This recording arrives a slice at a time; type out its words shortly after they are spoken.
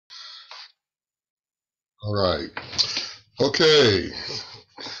All right. Okay.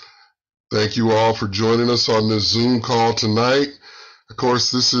 Thank you all for joining us on this Zoom call tonight. Of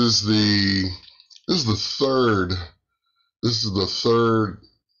course, this is the third. This is the third.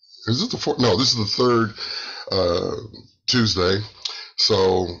 Is it the fourth? No, this is the third Tuesday.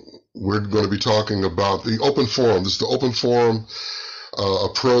 So we're going to be talking about the open forum. This is the open forum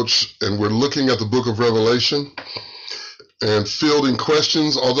approach, and we're looking at the book of Revelation and fielding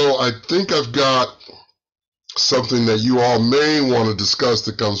questions. Although I think I've got something that you all may want to discuss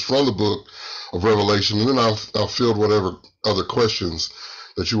that comes from the book of Revelation, and then I'll field whatever other questions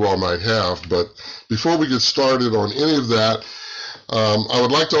that you all might have. But before we get started on any of that, I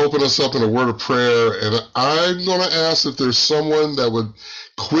would like to open us up in a word of prayer, and I'm going to ask if there's someone that would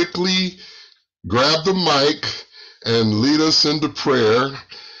quickly grab the mic and lead us into prayer,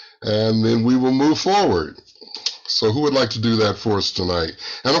 and then we will move forward. So who would like to do that for us tonight?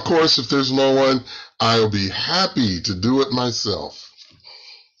 And of course, if there's no one, I'll be happy to do it myself.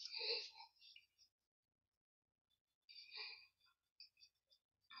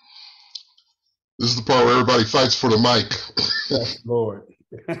 This is the part where everybody fights for the mic. Yes, Lord.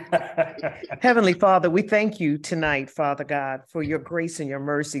 Heavenly Father, we thank you tonight, Father God, for your grace and your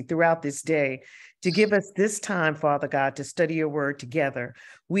mercy throughout this day to give us this time, Father God, to study your word together.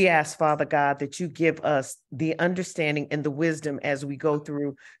 We ask, Father God, that you give us the understanding and the wisdom as we go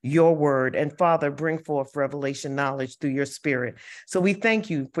through your word. And Father, bring forth revelation knowledge through your spirit. So we thank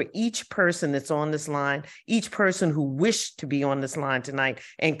you for each person that's on this line, each person who wished to be on this line tonight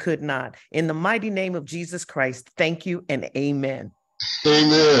and could not. In the mighty name of Jesus Christ, thank you and amen.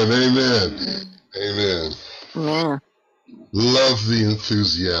 Amen, amen, amen. Yeah. Love the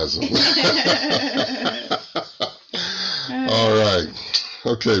enthusiasm. All right.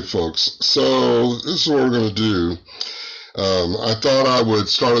 Okay, folks. So this is what we're going to do. I thought I would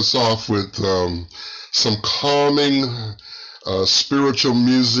start us off with some calming spiritual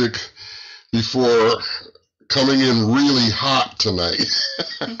music before coming in really hot tonight.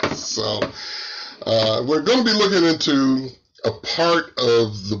 So we're going to be looking into a part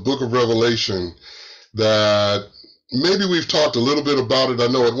of the book of Revelation that maybe we've talked a little bit about it. I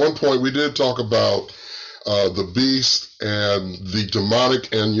know at one point we did talk about the beast and the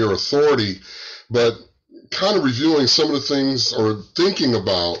demonic and your authority, but kind of reviewing some of the things or thinking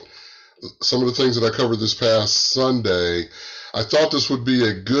about some of the things that I covered this past Sunday, I thought this would be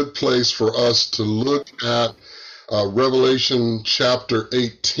a good place for us to look at Revelation chapter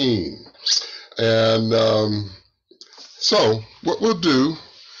 18. And so what we'll do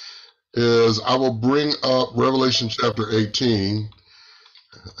is I will bring up Revelation chapter 18,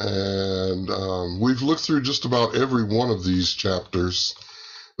 and we've looked through just about every one of these chapters.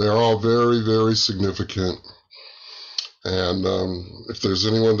 They're all very, very significant. And if there's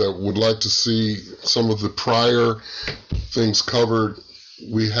anyone that would like to see some of the prior things covered,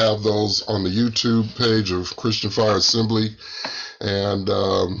 we have those on the YouTube page of Christian Fire Assembly. And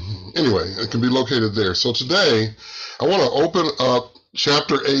anyway, it can be located there. So today, I want to open up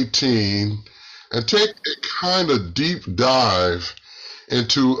chapter 18 and take a kind of deep dive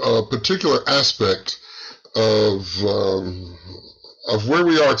into a particular aspect of where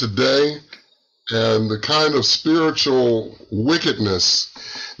we are today and the kind of spiritual wickedness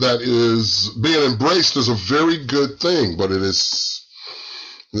that is being embraced as a very good thing, but it is,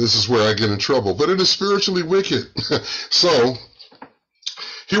 this is where I get in trouble, but it is spiritually wicked. So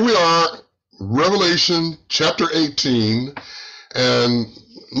here we are, Revelation chapter 18, and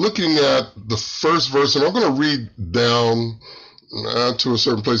looking at the first verse, and I'm going to read down to a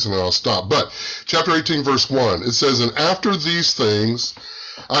certain place and then I'll stop. But chapter 18, verse 1, it says, "And after these things,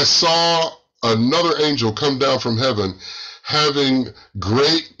 I saw another angel come down from heaven, having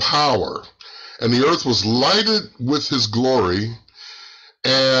great power, and the earth was lighted with his glory.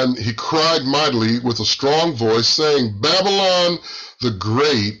 And he cried mightily with a strong voice, saying, Babylon the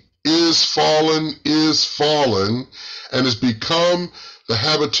Great is fallen, and is become the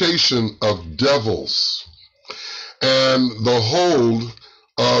habitation of devils, and the hold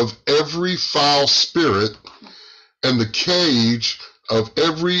of every foul spirit, and the cage of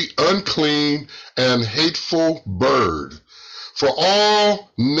every unclean and hateful bird. For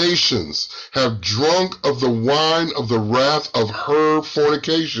all nations have drunk of the wine of the wrath of her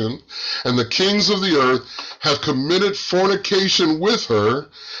fornication, and the kings of the earth have committed fornication with her,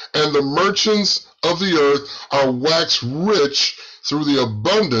 and the merchants of the earth are waxed rich through the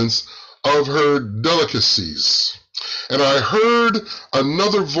abundance of her delicacies. And I heard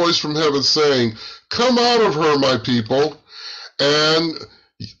another voice from heaven saying, Come out of her, my people, and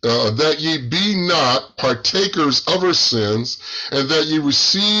that ye be not partakers of her sins, and that ye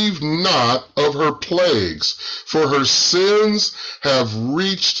receive not of her plagues. For her sins have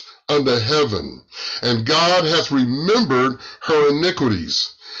reached unto heaven, and God hath remembered her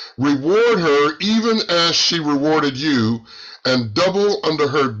iniquities. Reward her even as she rewarded you, and double unto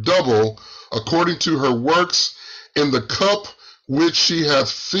her double, according to her works, in the cup which she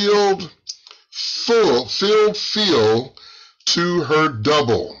hath filled to her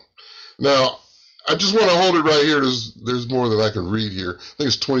double. Now, I just want to hold it right here. There's more than I can read here. I think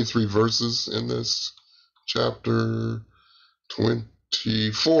it's 23 verses in this chapter,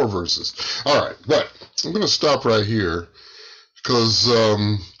 24 verses. All right, but I'm going to stop right here because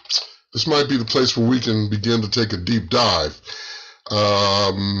this might be the place where we can begin to take a deep dive.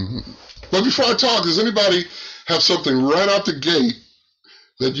 But before I talk, does anybody have something right out the gate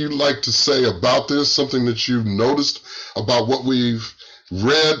that you'd like to say about this, something that you've noticed about what we've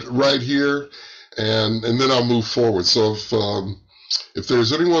read right here, and then I'll move forward. So if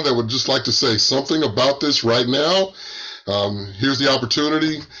there's anyone that would just like to say something about this right now, here's the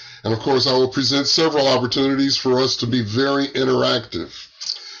opportunity. And of course, I will present several opportunities for us to be very interactive.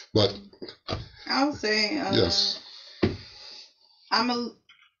 But I'll say, yes, I'm a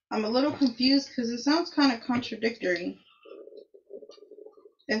little confused because it sounds kind of contradictory.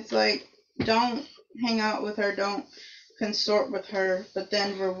 It's like, don't hang out with her, don't consort with her, but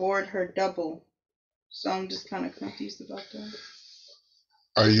then reward her double. So I'm just kind of confused about that.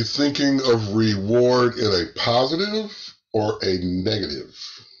 Are you thinking of reward in a positive or a negative?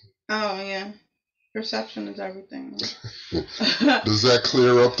 Oh, yeah. Perception is everything. Does that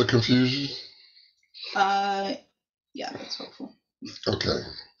clear up the confusion? Yeah, that's helpful. Okay.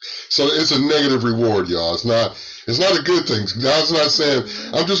 So it's a negative reward, y'all. It's not a good thing. God's not saying,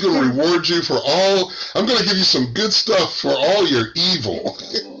 I'm just going to reward you for I'm going to give you some good stuff for all your evil.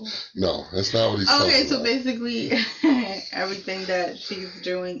 No, that's not what he's talking about. Okay, so basically, everything that she's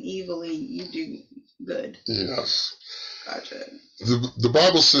doing evilly, you do good. Yes. Gotcha. The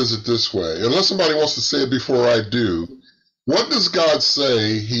Bible says it this way. Unless somebody wants to say it before I do, what does God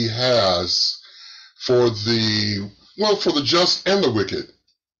say he has for the just and the wicked?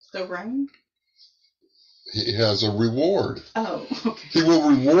 The rain? He has a reward. Oh, okay. He will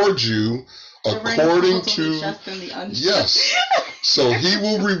reward you according to just and the unjust. Yes. So he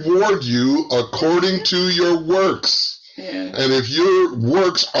will reward you according to your works. Yeah. And if your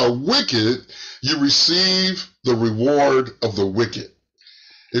works are wicked, you receive the reward of the wicked.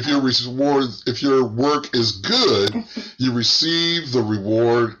 If your work is good, you receive the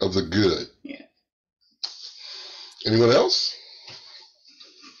reward of the good. Yeah. Anyone else?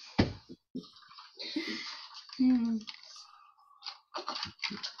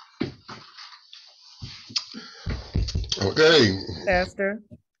 Okay. Pastor?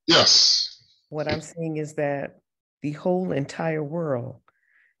 Yes. What I'm seeing is that the whole entire world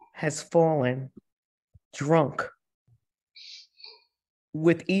has fallen drunk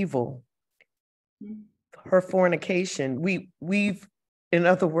with evil. Her fornication, we've, in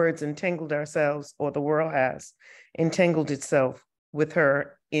other words, entangled ourselves, or the world has entangled itself with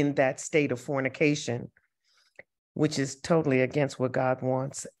her in that state of fornication, which is totally against what God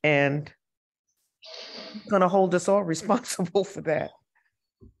wants. And he's going to hold us all responsible for that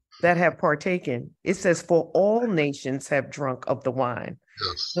have partaken. It says, for all nations have drunk of the wine.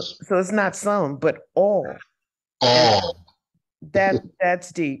 Yes. So it's not some, but all. All.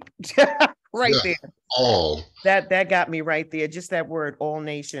 That's deep. Right, yeah, there. All. That got me right there. Just that word, all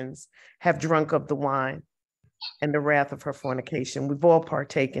nations have drunk of the wine and the wrath of her fornication. We've all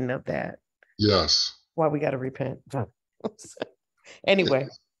partaken of that. Yes. Why we got to repent. Anyway,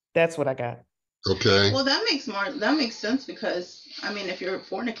 that's what I got. Okay. Well, that makes sense, because I mean, if you're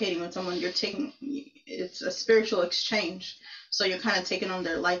fornicating with someone, it's a spiritual exchange. So you're kind of taking on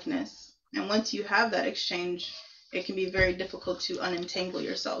their likeness. And once you have that exchange, it can be very difficult to unentangle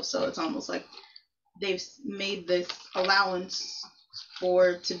yourself. So it's almost like they've made this allowance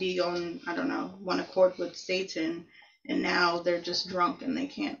to be on, I don't know, one accord with Satan. And now they're just drunk and they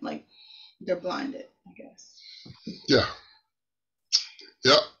can't, they're blinded, I guess. Yeah.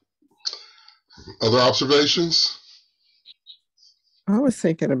 Yep. Other observations? I was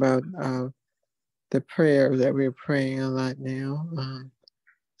thinking about the prayer that we're praying a lot now.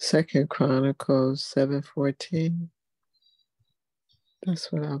 2 Chronicles 7:14.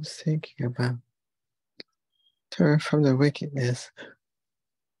 That's what I was thinking about. Turn from the wickedness,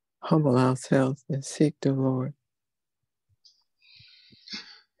 humble ourselves, and seek the Lord.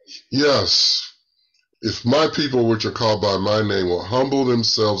 Yes. If my people, which are called by my name, will humble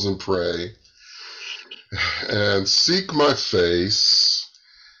themselves and pray and seek my face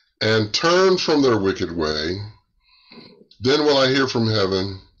and turn from their wicked way, then will I hear from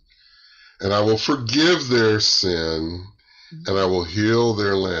heaven, and I will forgive their sin, and I will heal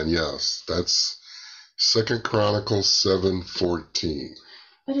their land. Yes, that's 2 Chronicles 7:14.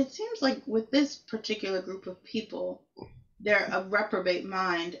 But it seems like with this particular group of people, they're a reprobate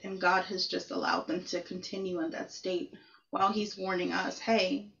mind, and God has just allowed them to continue in that state while he's warning us,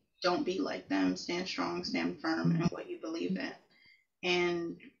 hey, don't be like them, stand strong, stand firm in what you believe in.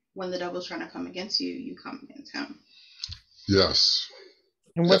 And when the devil's trying to come against you, you come against him. Yes.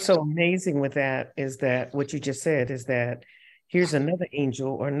 And what's so amazing with that is that what you just said is that here's another angel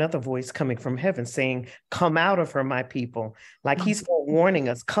or another voice coming from heaven saying, come out of her, my people. Like he's warning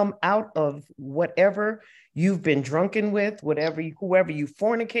us, come out of whatever you've been drunken with, whoever you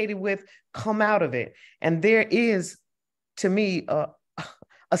fornicated with, come out of it. And there is, to me,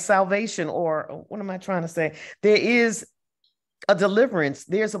 a salvation, or what am I trying to say? There is a deliverance.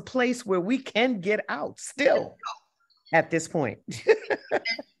 There's a place where we can get out still at this point.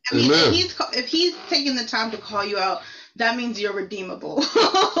 I mean, if he's taking the time to call you out, that means you're redeemable.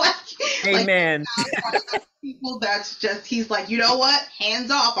 Amen. People that's just, he's like, you know what? Hands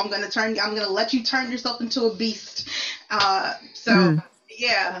off. I'm gonna let you turn yourself into a beast.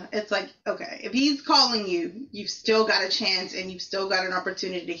 Yeah, it's like, okay, if he's calling you, you've still got a chance and you've still got an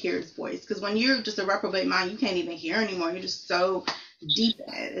opportunity to hear his voice. Because when you're just a reprobate mind, you can't even hear anymore. You're just so deep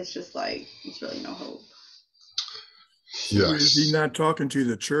in it. It's just like, it's really no hope. Yes. Is he not talking to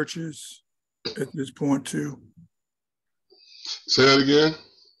the churches at this point too? Say that again?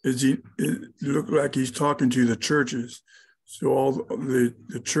 It look like he's talking to the churches. So all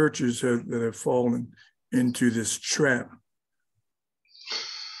the churches that have fallen into this trap.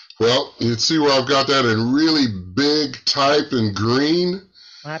 Well, you see where I've got that in really big type in green?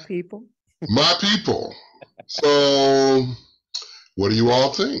 My people. My people. So what do you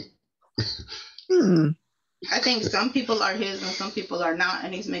all think? I think some people are his and some people are not,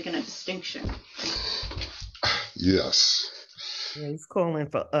 and he's making a distinction. Yes. Yeah, he's calling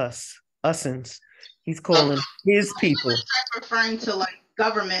for usins. He's calling his people. Referring to like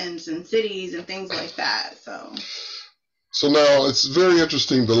governments and cities and things like that. So now it's very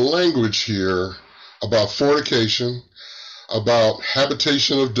interesting, the language here about fornication, about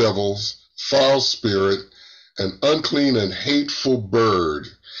habitation of devils, foul spirit, an unclean and hateful bird.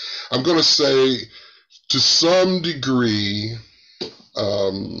 I'm going to say to some degree,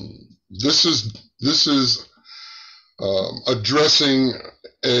 this is addressing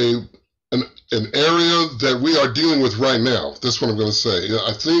an area that we are dealing with right now. That's what I'm going to say.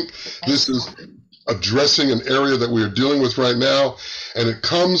 I think this is addressing an area that we are dealing with right now, and it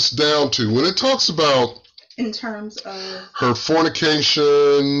comes down to when it talks about in terms of her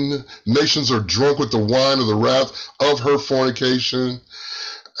fornication, nations are drunk with the wine of the wrath of her fornication.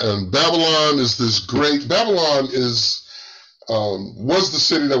 And Babylon is this great, Babylon is was the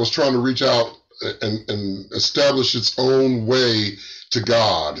city that was trying to reach out and establish its own way to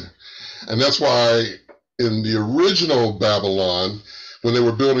God. And that's why in the original Babylon, when they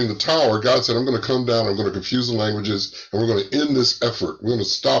were building the tower, God said, I'm going to come down, I'm going to confuse the languages, and we're going to end this effort. We're going to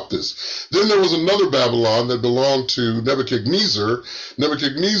stop this. Then there was another Babylon that belonged to Nebuchadnezzar.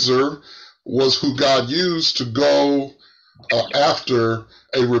 Nebuchadnezzar was who God used to go after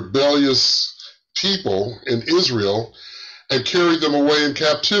a rebellious people in Israel and carried them away in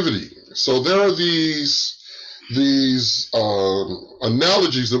captivity. So there are these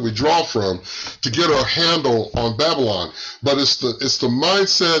analogies that we draw from to get a handle on Babylon, but it's the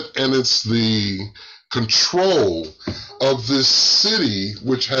mindset and it's the control of this city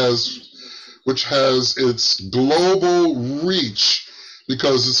which has its global reach,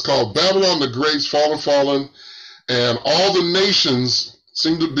 because it's called Babylon the Great, fallen, and all the nations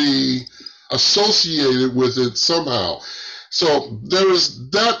seem to be associated with it somehow. So there is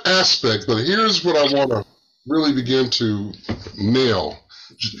that aspect, but here's what I want to really begin to nail.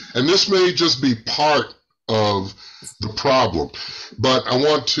 And this may just be part of the problem, but I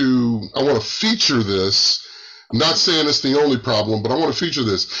want to feature this, not saying it's the only problem, but I want to feature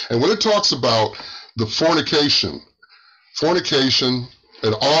this. And when it talks about the fornication,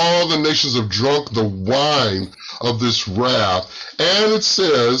 and all the nations have drunk the wine of this wrath, and it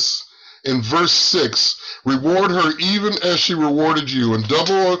says in verse 6, reward her even as she rewarded you, and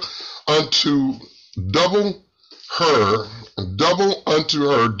double unto her,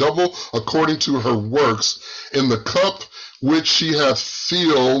 double according to her works, in the cup which she hath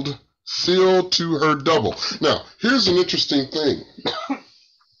filled to her double. Now, here's an interesting thing.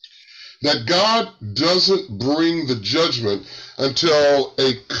 That God doesn't bring the judgment until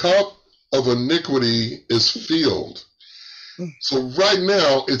a cup of iniquity is filled. So right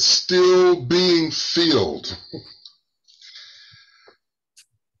now, it's still being filled.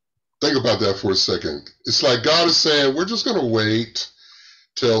 Think about that for a second. It's like God is saying, we're just going to wait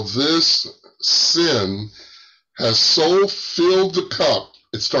till this sin has so filled the cup,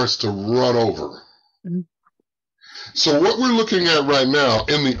 it starts to run over. Mm-hmm. So what we're looking at right now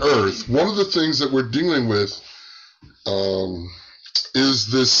in the earth, one of the things that we're dealing with is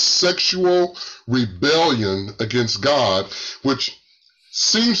this sexual rebellion against God, which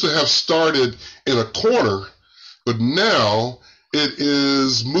seems to have started in a corner, but now it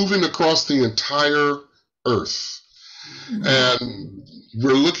is moving across the entire earth. And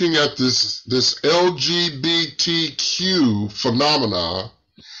we're looking at this LGBTQ phenomena,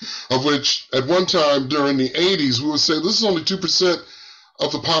 of which at one time during the 80s, we would say this is only 2%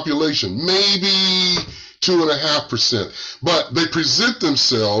 of the population, maybe 2.5%. But they present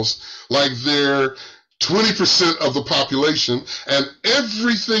themselves like they're 20% of the population, and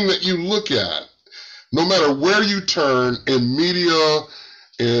everything that you look at, no matter where you turn in media,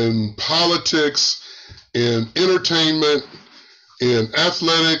 in politics, in entertainment, in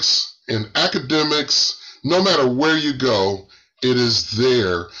athletics, in academics, no matter where you go, it is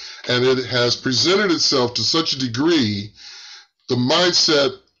there. And it has presented itself to such a degree, the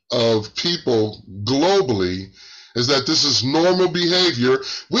mindset of people globally is that this is normal behavior,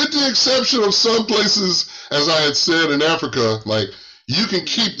 with the exception of some places, as I had said, in Africa, like, you can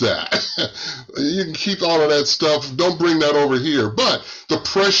keep that. You can keep all of that stuff. Don't bring that over here. But the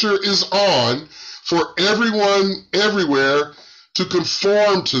pressure is on for everyone everywhere to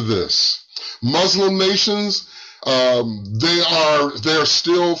conform to this. Muslim nations, they are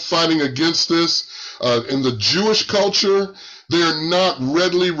still fighting against this. In the Jewish culture, they're not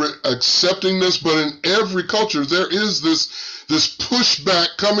readily accepting this, but in every culture there is this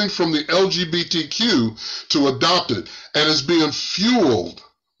pushback coming from the LGBTQ to adopt it, and it's being fueled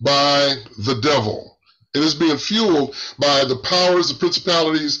by the devil. It is being fueled by the powers, the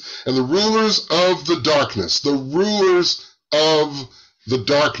principalities, and the rulers of the darkness. The rulers of the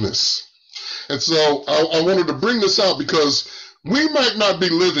darkness. And so I wanted to bring this out because we might not be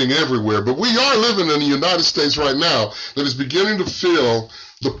living everywhere, but we are living in the United States right now that is beginning to feel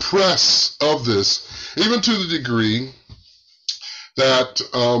the press of this, even to the degree that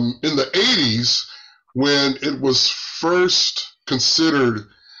in the 80s, when it was first considered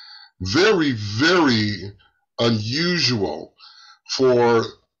very, very unusual for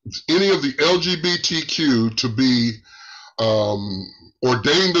any of the LGBTQ to be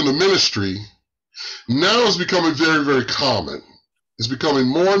ordained in the ministry, now it's becoming very, very common. It's becoming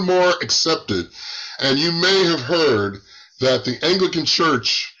more and more accepted. And you may have heard that the Anglican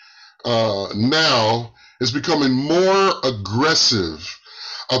Church now is becoming more aggressive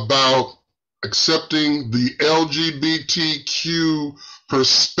about accepting the LGBTQ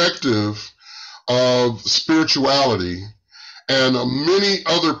perspective of spirituality, and many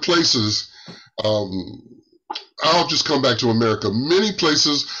other places. I'll just come back to America. Many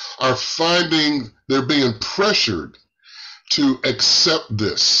places are finding they're being pressured to accept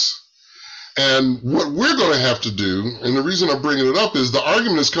this. And what we're going to have to do, and the reason I'm bringing it up, is the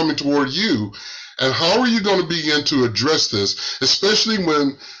argument is coming toward you. And how are you going to begin to address this, especially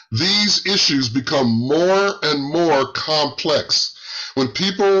when these issues become more and more complex? When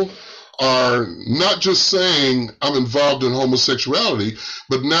people are not just saying, I'm involved in homosexuality,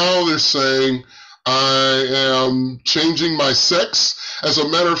 but now they're saying, I am changing my sex. As a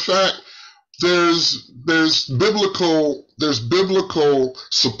matter of fact, there's biblical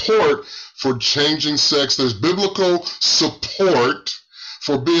support for changing sex. There's biblical support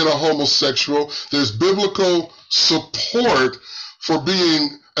for being a homosexual. There's biblical support for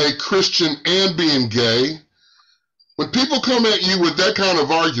being a Christian and being gay. When people come at you with that kind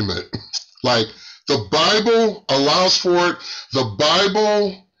of argument, like the Bible allows for it, the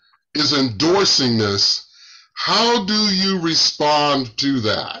Bible is endorsing this, how do you respond to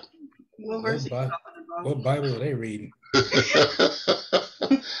that? What verse what Bible are they reading?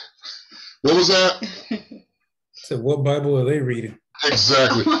 What was that? I said, what Bible are they reading?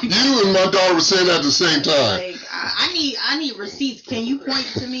 Exactly. You and my daughter were saying that at the same time. Like, I need receipts. Can you point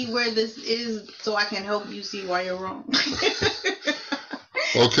to me where this is so I can help you see why you're wrong?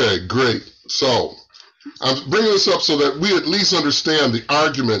 Okay, great. So I'm bringing this up so that we at least understand the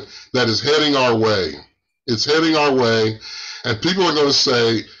argument that is heading our way. It's heading our way, and people are going to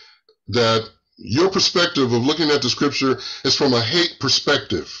say that your perspective of looking at the scripture is from a hate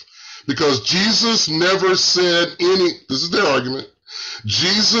perspective, because Jesus never said this is their argument,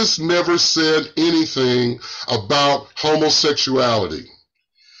 Jesus never said anything about homosexuality.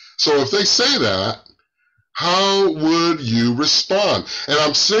 So if they say that, how would you respond? And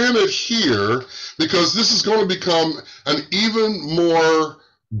I'm saying it here because this is going to become an even more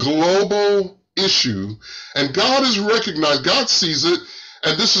global issue. And God is recognized, God sees it,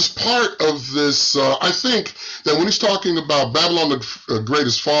 and this is part of this. I think that when he's talking about Babylon the Great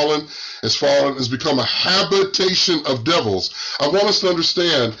has fallen, has become a habitation of devils. I want us to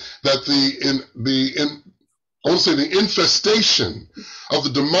understand that the infestation of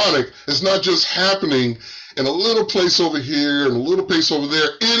the demonic is not just happening in a little place over here and a little place over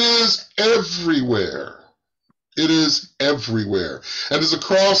there. It is everywhere. It is everywhere. And it's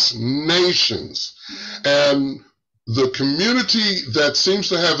across nations. And the community that seems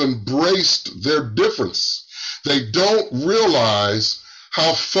to have embraced their difference, they don't realize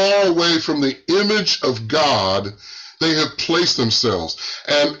how far away from the image of God they have placed themselves.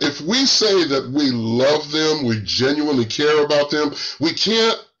 And if we say that we love them, we genuinely care about them, we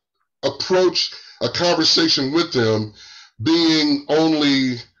can't approach a conversation with them being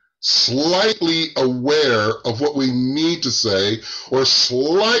only slightly aware of what we need to say or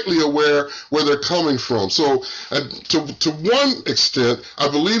slightly aware where they're coming from. So to one extent, I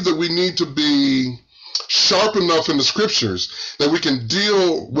believe that we need to be sharp enough in the scriptures that we can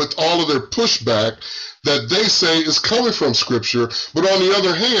deal with all of their pushback that they say is coming from scripture. But on the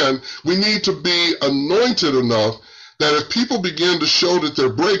other hand, we need to be anointed enough that if people begin to show that they're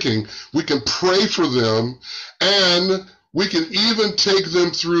breaking, we can pray for them, and we can even take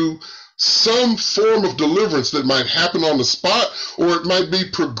them through some form of deliverance that might happen on the spot, or it might be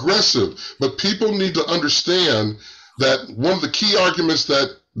progressive. But people need to understand that one of the key arguments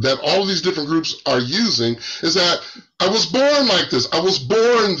that all of these different groups are using is that I was born like this. I was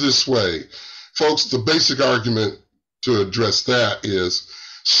born this way. Folks, the basic argument to address that is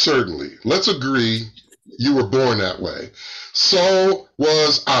certainly, let's agree, you were born that way. So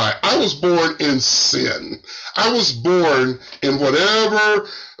was I. I was born in sin. I was born in whatever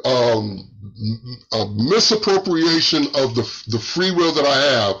misappropriation of the free will that I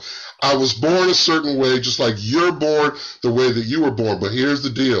have. I was born a certain way, just like you're born the way that you were born. But here's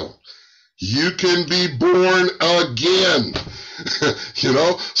the deal. You can be born again.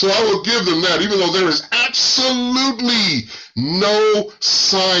 So I will give them that, even though there is absolutely no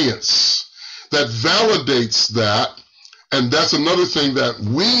science that validates that. And that's another thing that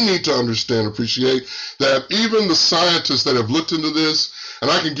we need to understand, appreciate, that even the scientists that have looked into this,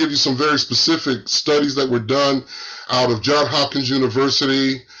 and I can give you some very specific studies that were done out of Johns Hopkins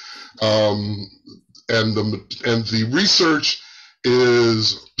University, and the research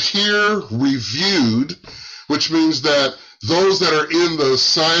is peer-reviewed, which means that those that are in the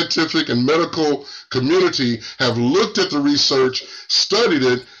scientific and medical community have looked at the research, studied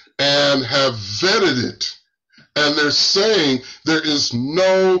it, and have vetted it. And they're saying there is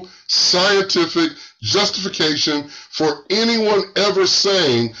no scientific justification for anyone ever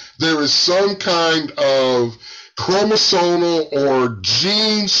saying there is some kind of chromosomal or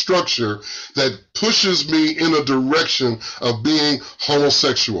gene structure that pushes me in a direction of being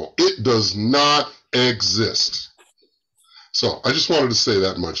homosexual. It does not exist. So I just wanted to say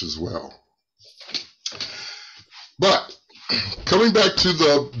that much as well. But coming back to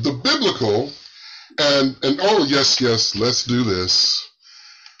the biblical, and oh yes, let's do this.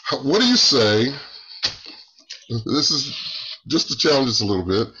 What do you say? This is just to challenge us a little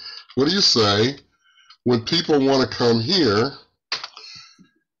bit. What do you say when people want to come here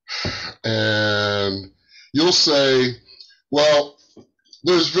and you'll say, well,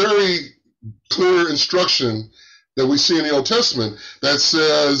 there's very clear instruction that we see in the Old Testament that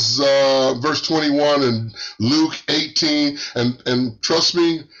says, verse 21 and Luke 18, and trust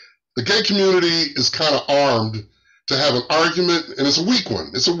me, the gay community is kind of armed to have an argument, and it's a weak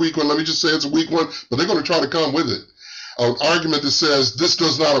one. It's a weak one. Let me just say it's a weak one, but they're going to try to come with it. An argument that says this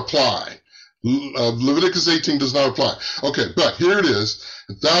does not apply. Leviticus 18 does not apply. Okay, but here it is.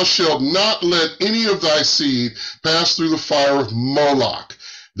 Thou shalt not let any of thy seed pass through the fire of Moloch.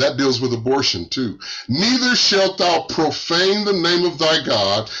 That deals with abortion too. Neither shalt thou profane the name of thy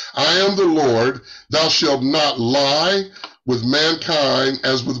God. I am the Lord. Thou shalt not lie with mankind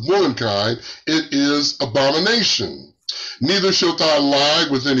as with womankind. It is abomination. Neither shalt thou lie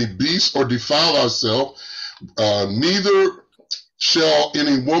with any beast or defile thyself. Neither shall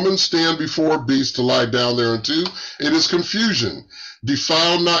any woman stand before a beast to lie down thereunto. It is confusion.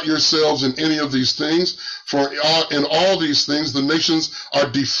 Defile not yourselves in any of these things, for in all these things the nations are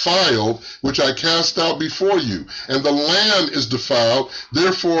defiled, which I cast out before you, and the land is defiled.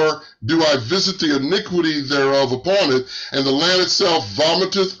 Therefore do I visit the iniquity thereof upon it, and the land itself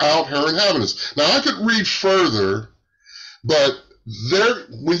vomiteth out her inhabitants. Now I could read further, but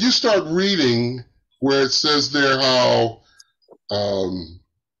when you start reading where it says there how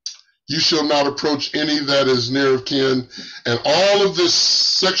you shall not approach any that is near of kin, and all of this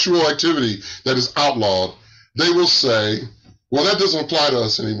sexual activity that is outlawed, they will say, well, that doesn't apply to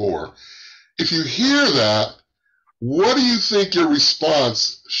us anymore. If you hear that, what do you think your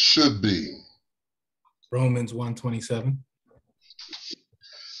response should be? Romans 1:27.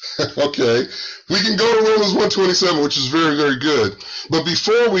 Okay, we can go to Romans 1:27, which is very, very good. But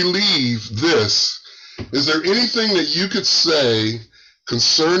before we leave this, is there anything that you could say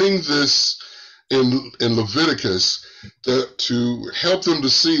concerning this in Leviticus to help them to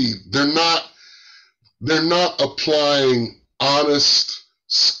see they're not applying honest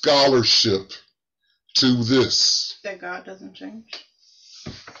scholarship to this? That God doesn't change.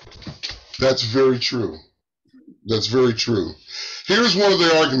 That's very true. That's very true. Here's one of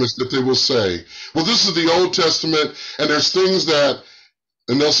their arguments that they will say, well, this is the Old Testament, and there's things that,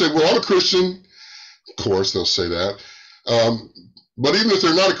 and they'll say, well, I'm a Christian. Of course, they'll say that. But even if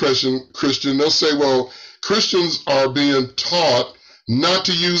they're not a Christian, they'll say, well, Christians are being taught not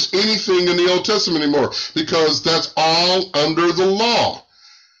to use anything in the Old Testament anymore because that's all under the law.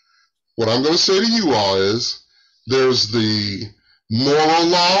 What I'm going to say to you all is there's the moral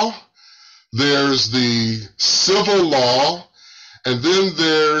law, there's the civil law, and then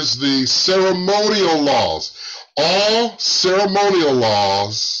there's the ceremonial laws. All ceremonial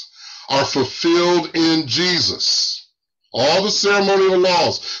laws are fulfilled in Jesus. All the ceremonial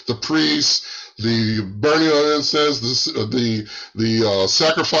laws, the priests, the burning of incense, the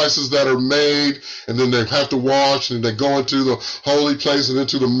sacrifices that are made, and then they have to wash, and they go into the holy place and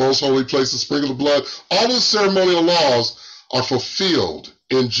into the most holy place to sprinkle the blood. All the ceremonial laws are fulfilled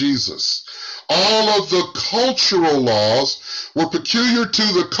in Jesus. All of the cultural laws were peculiar to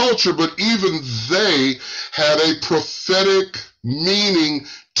the culture, but even they had a prophetic meaning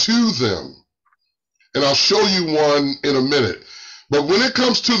to them. And I'll show you one in a minute. But when it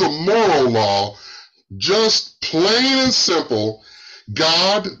comes to the moral law, just plain and simple,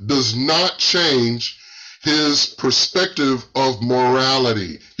 God does not change his perspective of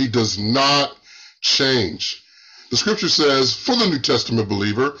morality. He does not change. The scripture says, for the New Testament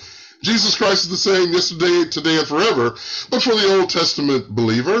believer, Jesus Christ is the same yesterday, today, and forever. But for the Old Testament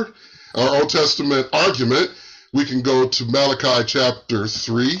believer, our Old Testament argument, we can go to Malachi chapter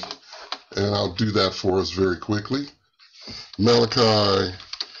 3, and I'll do that for us very quickly. Malachi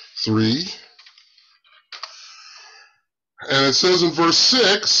 3. And it says in verse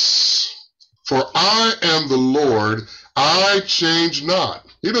 6, for I am the Lord, I change not.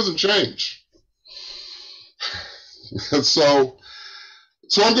 He doesn't change. And so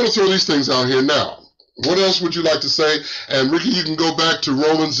I'm going to throw these things out here now. What else would you like to say? And Ricky, you can go back to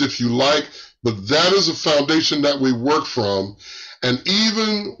Romans if you like, but that is a foundation that we work from. And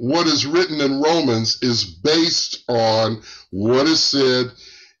even what is written in Romans is based on what is said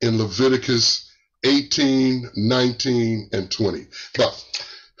in Leviticus 18, 19, and 20. But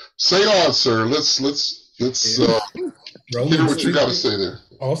say on, sir. Let's hear what you got to say there.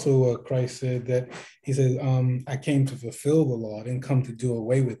 Also, Christ said that he says, I came to fulfill the law. I didn't come to do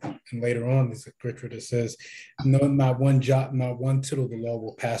away with it. And later on, there's a scripture that says, no, not one jot, not one tittle of the law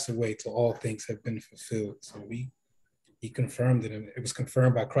will pass away till all things have been fulfilled. So he confirmed it. And it was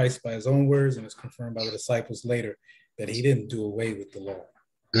confirmed by Christ by his own words, and it's confirmed by the disciples later that he didn't do away with the law.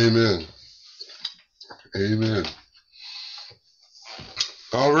 Amen. Amen.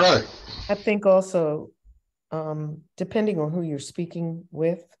 All right. I think also, depending on who you're speaking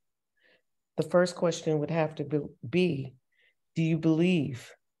with, the first question would have to be, do you believe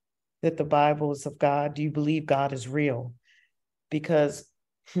that the Bible is of God? Do you believe God is real? Because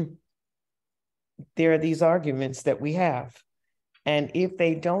there are these arguments that we have. And if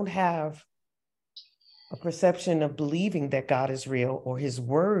they don't have a perception of believing that God is real or his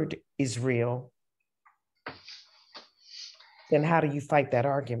word is real, then how do you fight that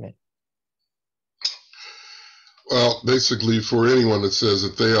argument? Well, basically, for anyone that says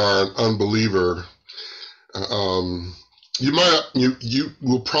that they are an unbeliever, you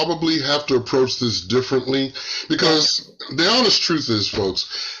will probably have to approach this differently, because the honest truth is, folks,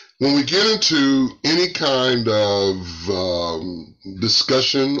 when we get into any kind of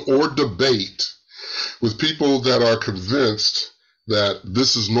discussion or debate with people that are convinced that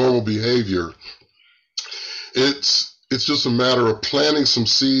this is normal behavior, it's just a matter of planting some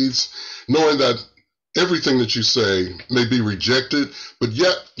seeds, knowing that everything that you say may be rejected, but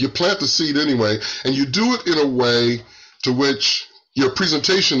yet you plant the seed anyway, and you do it in a way to which your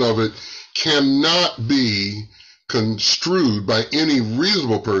presentation of it cannot be construed by any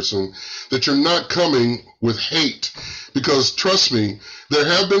reasonable person, that you're not coming with hate. Because trust me, there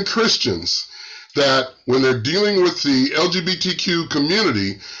have been Christians that when they're dealing with the LGBTQ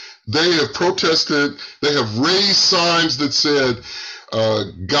community, they have protested, they have raised signs that said,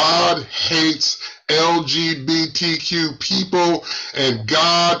 God hates LGBTQ people, and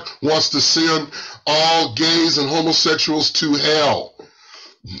God wants to send all gays and homosexuals to hell.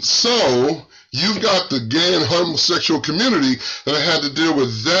 So you've got the gay and homosexual community that had to deal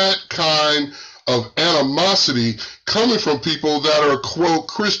with that kind of animosity coming from people that are, quote,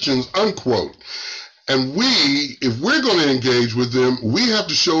 Christians, unquote. And we, if we're going to engage with them, we have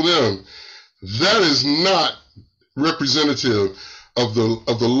to show them that is not representative of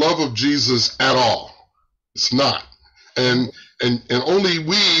the love of Jesus at all. It's not. And only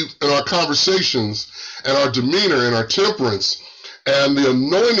we, in our conversations and our demeanor and our temperance and the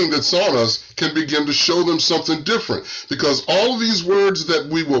anointing that's on us, can begin to show them something different. Because all of these words that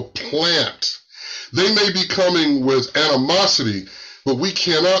we will plant, they may be coming with animosity, but we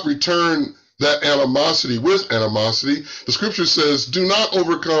cannot return that animosity with animosity. The scripture says, do not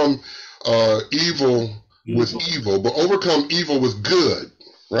overcome evil with evil, but overcome evil with good,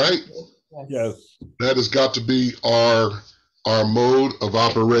 right? Yes. That has got to be our mode of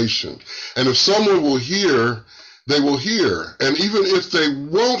operation. And if someone will hear, they will hear. And even if they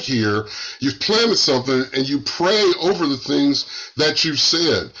won't hear, you've planted something and you pray over the things that you've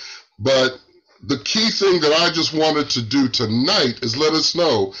said. But the key thing that I just wanted to do tonight is let us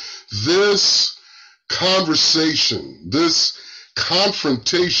know this conversation, this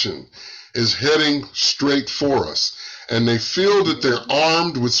confrontation is heading straight for us. And they feel that they're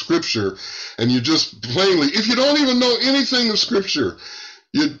armed with Scripture, and you just plainly, if you don't even know anything of Scripture,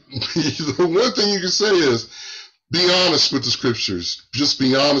 the one thing you can say is, be honest with the Scriptures. Just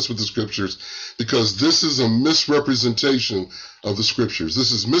be honest with the Scriptures, because this is a misrepresentation of the Scriptures.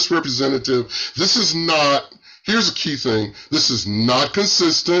 This is misrepresentative. This is not, here's a key thing, this is not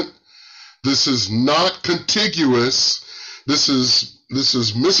consistent. This is not contiguous. This is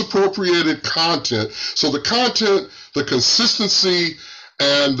misappropriated content. So the content, the consistency,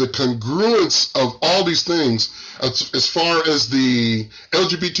 and the congruence of all these things, as far as the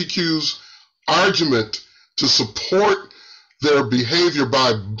LGBTQ's argument to support their behavior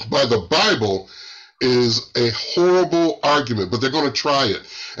by the Bible, is a horrible argument. But they're going to try it.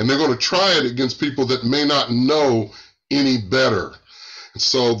 And they're going to try it against people that may not know any better.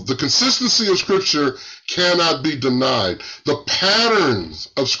 So the consistency of Scripture cannot be denied. The patterns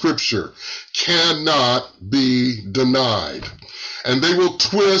of Scripture cannot be denied. And they will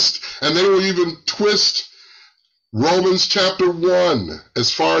twist, and they will even twist Romans chapter 1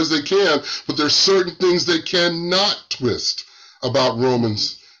 as far as they can, but there's certain things they cannot twist about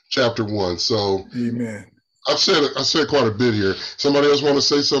Romans chapter 1. So amen. I've said quite a bit here. Somebody else want to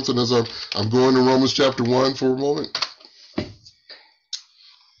say something as I'm going to Romans chapter 1 for a moment?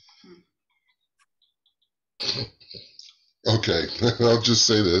 Okay, I'll just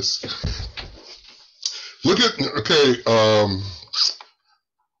say this.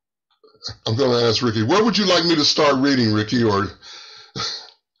 I'm going to ask Ricky, where would you like me to start reading, Ricky, or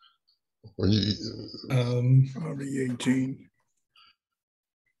you? Probably 18.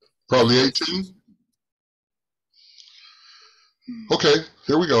 Probably 18? Okay,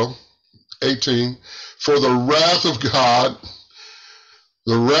 here we go. 18. For the wrath of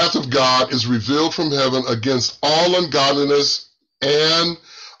God is revealed from heaven against all ungodliness and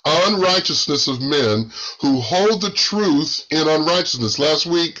unrighteousness of men who hold the truth in unrighteousness. Last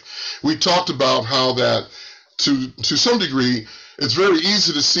week, we talked about how that, to some degree, it's very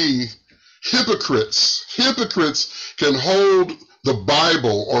easy to see hypocrites. Hypocrites can hold the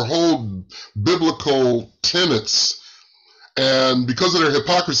Bible or hold biblical tenets, and because of their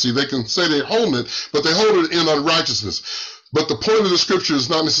hypocrisy, they can say they hold it, but they hold it in unrighteousness. But the point of the scripture is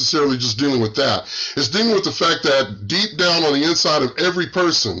not necessarily just dealing with that. It's dealing with the fact that deep down on the inside of every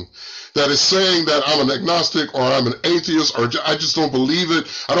person that is saying that I'm an agnostic or I'm an atheist or I just don't believe it,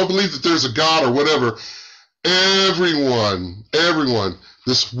 I don't believe that there's a God or whatever, everyone,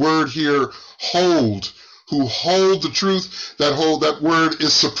 this word here, who hold the truth, that word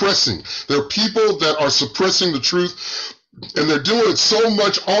is suppressing. There are people that are suppressing the truth, and they're doing it so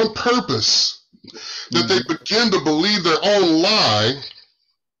much on purpose that they begin to believe their own lie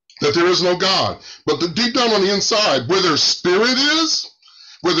that there is no God. But deep down on the inside, where their spirit is,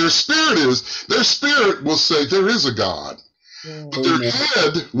 their spirit will say there is a God. But their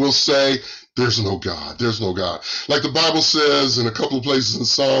head will say there's no God. There's no God. Like the Bible says in a couple of places in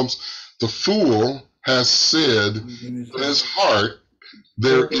Psalms, the fool has said in his heart,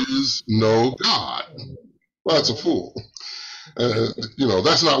 there is no God. Well, that's a fool.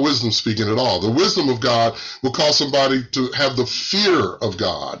 That's not wisdom speaking at all. The wisdom of God will cause somebody to have the fear of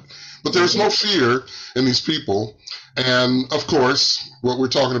God. But there's no fear in these people. And of course, what we're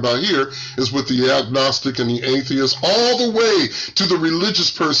talking about here is with the agnostic and the atheist, all the way to the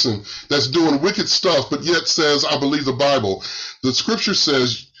religious person that's doing wicked stuff, but yet says, I believe the Bible. The scripture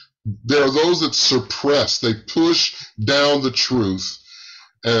says there are those that suppress, they push down the truth,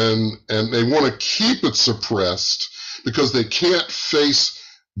 and they want to keep it suppressed because they can't face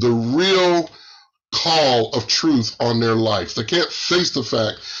the real call of truth on their life. They can't face the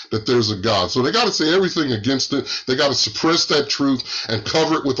fact that there's a God. So they got to say everything against it. They got to suppress that truth and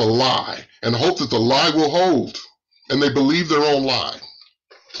cover it with a lie and hope that the lie will hold. And they believe their own lie.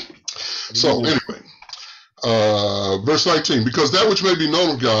 So anyway, verse 19, because that which may be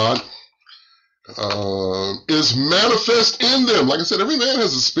known of God is manifest in them. Like I said, every man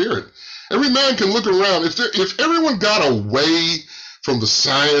has a spirit. Every man can look around. If everyone got away from the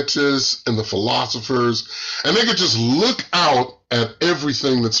scientists and the philosophers, and they could just look out at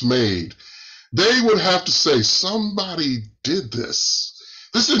everything that's made, they would have to say, somebody did this.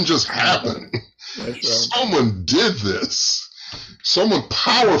 This didn't just happen. That's right. Someone did this. Someone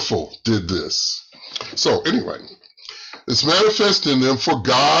powerful did this. So anyway, it's manifest in them, for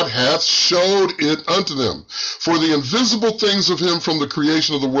God hath showed it unto them. For the invisible things of him from the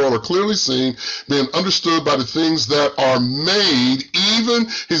creation of the world are clearly seen, being understood by the things that are made, even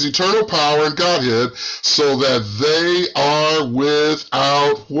his eternal power and Godhead, so that they are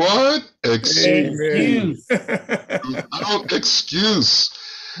without what? Excuse. Without excuse.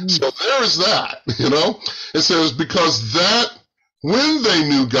 So there's that, It says, because that when they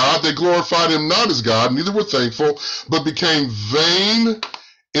knew God, they glorified him not as God, neither were thankful, but became vain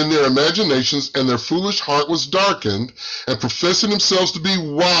in their imaginations, and their foolish heart was darkened, and professing themselves to be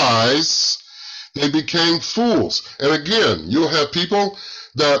wise, they became fools. And again, you'll have people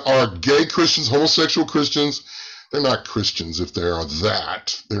that are gay Christians, homosexual Christians. They're not Christians if they are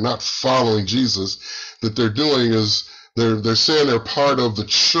that. They're not following Jesus. That they're doing is they're saying they're part of the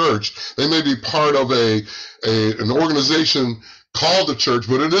church. They may be part of an organization called the church,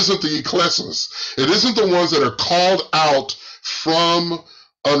 but it isn't the ecclesias. It isn't the ones that are called out from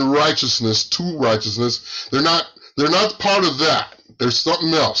unrighteousness to righteousness. They're not part of that. There's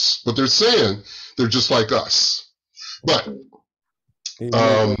something else, but they're saying they're just like us. But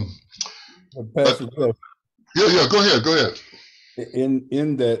yeah, go ahead.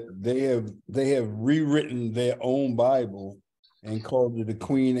 In that they have rewritten their own Bible and called it the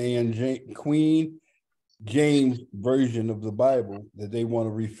Queen James version of the Bible, that they want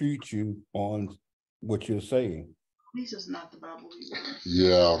to refute you on what you're saying. This is not the Bible.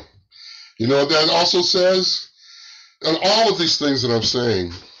 Yeah. You know what that also says? And all of these things that I'm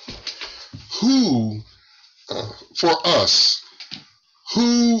saying, for us,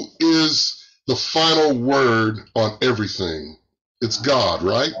 who is the final word on everything? It's God,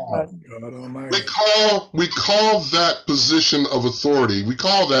 right? God Almighty. We call that position of authority, we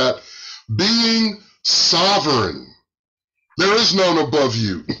call that being sovereign. There is none above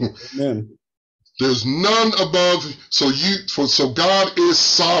you. Amen. There's none above. So God is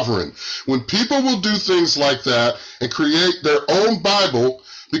sovereign. When people will do things like that and create their own Bible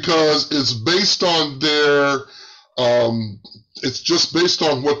because it's based on it's just based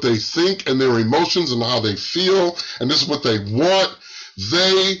on what they think and their emotions and how they feel, and this is what they want,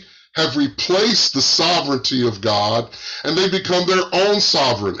 they have replaced the sovereignty of God, and they become their own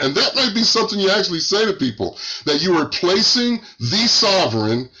sovereign. And that might be something you actually say to people, that you are replacing the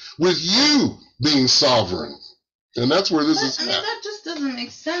sovereign with you being sovereign. And that's where this is at. That just doesn't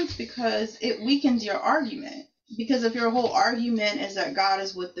make sense, because it weakens your argument. Because if your whole argument is that God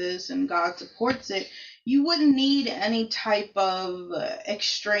is with this and God supports it, you wouldn't need any type of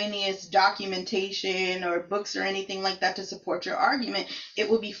extraneous documentation or books or anything like that to support your argument. It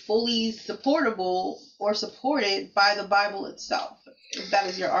would be fully supportable or supported by the Bible itself, if that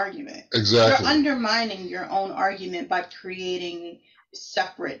is your argument. Exactly. You're undermining your own argument by creating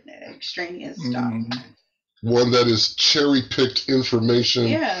separate extraneous stuff. One that is cherry-picked information,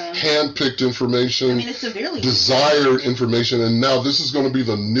 hand-picked information, it's severely desired information, and now this is going to be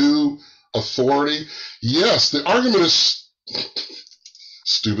the new authority. Yes, the argument is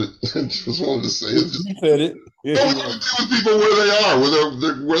stupid. I just wanted to say it. You said it. Yeah. What do with people where they are,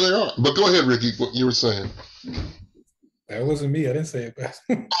 where they are. But go ahead, Ricky, what you were saying. That wasn't me. I didn't say it,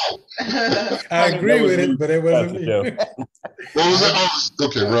 Pastor. I agree with it, but it wasn't me. What was that? Oh,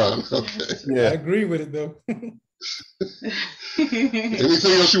 okay, Ron. Okay. Yeah. I agree with it, though.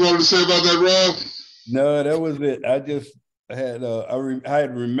 Anything else you wanted to say about that, Ron? No, that was it. I just had I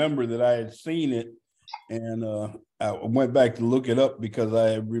had remembered that I had seen it, and I went back to look it up because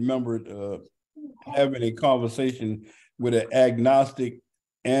I remembered having a conversation with an agnostic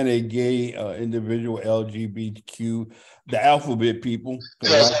and a gay individual, LGBTQ, the alphabet people.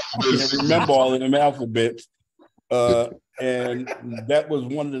 Yes. I can't remember all of them alphabets. And that was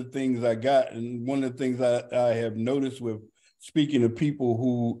one of the things I got. And one of the things I have noticed with speaking to people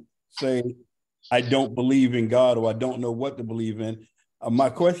who say, I don't believe in God, or I don't know what to believe in.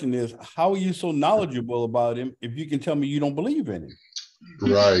 My question is, how are you so knowledgeable about him if you can tell me you don't believe in him?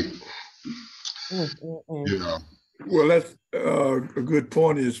 Right. Yeah. Well, that's a good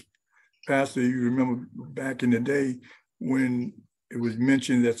point is, Pastor, you remember back in the day when it was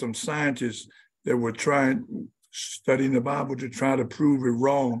mentioned that some scientists that were studying the Bible to try to prove it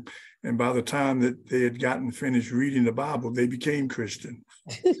wrong. And by the time that they had gotten finished reading the Bible, they became Christian.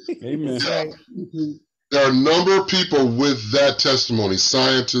 Amen. Right. There are a number of people with that testimony,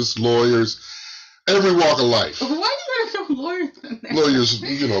 scientists, lawyers, every walk of life. Why do you have no lawyers in there? Lawyers,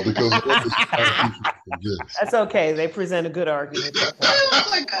 because That's okay. They present a good argument. Oh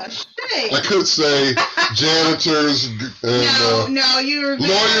my gosh. Hey. I could say janitors and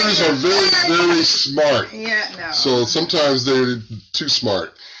lawyers are very, very smart. Yeah, no. So sometimes they're too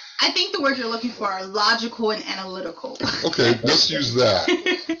smart. I think the word you're looking for are logical and analytical. Okay, let's use that.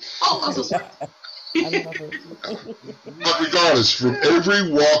 Oh, also sorry. But regardless, from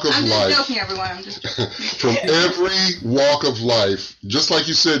every walk of I'm just life, joking, everyone. I'm just joking. from every walk of life, just like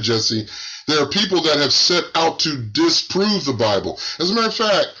you said, Jesse, there are people that have set out to disprove the Bible. As a matter of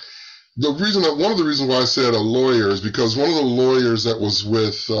fact, one of the reasons why I said a lawyer is because one of the lawyers that was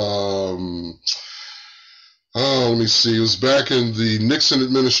with, let me see, it was back in the Nixon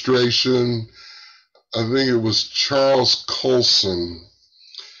administration. I think it was Charles Colson.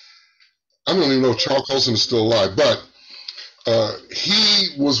 I don't even know if Charles Colson is still alive, but he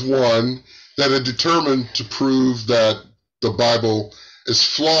was one that had determined to prove that the Bible is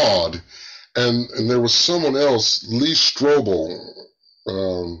flawed. And there was someone else, Lee Strobel.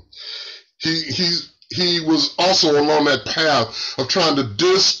 He was also along that path of trying to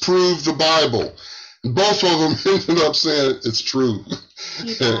disprove the Bible. And both of them ended up saying it's true.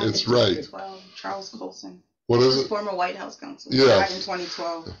 It's right. Charles Colson. What is it? Former White House counsel. Yeah. Died in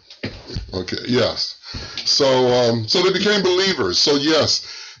 2012. Okay. Yes. So they became believers. So yes,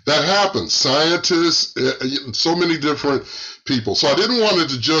 that happens. Scientists, so many different people. So I didn't want it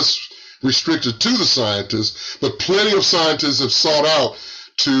to just restrict it to the scientists, but plenty of scientists have sought out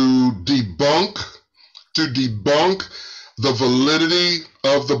to debunk the validity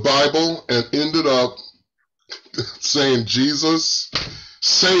of the Bible and ended up saying, Jesus,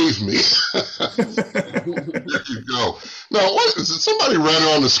 save me. There you go. Now, what is it? Somebody ran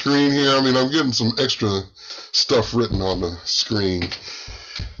it on the screen here. I mean, I'm getting some extra stuff written on the screen.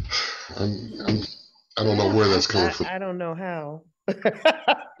 I don't know where that's coming from. I don't know how.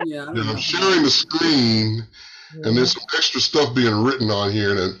 Yeah. I'm sharing the screen, and there's some extra stuff being written on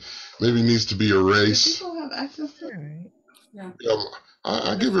here that maybe needs to be erased. Do people have access to it? Yeah.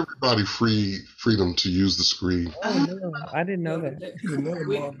 I give everybody freedom to use the screen. Oh, no, I didn't know that.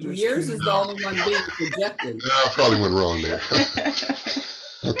 Yours is the only one being projected. Yeah, I probably went wrong there.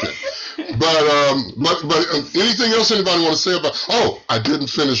 Okay. But anything else anybody want to say about? Oh, I didn't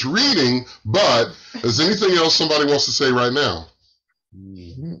finish reading, but is anything else somebody wants to say right now?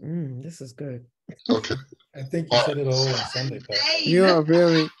 This is good. Okay. I think you said it all on Sunday, Pastor. You are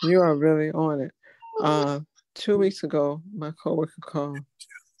really on it. 2 weeks ago, my coworker called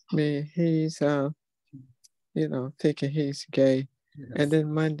me. He's, thinking he's gay. And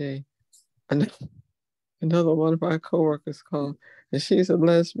then Monday, another one of my coworkers called, and she's a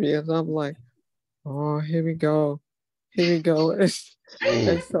lesbian. I'm like, oh, here we go.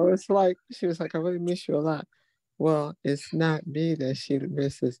 And so it's like, she was like, I really miss you a lot. Well, it's not me that she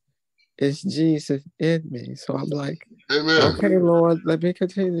misses. It's Jesus in me. So I'm like, Amen. Okay, Lord, let me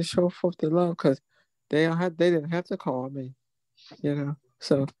continue to show forth the love, because they didn't have to call me,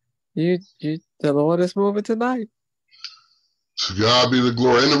 So the Lord is moving tonight. To God be the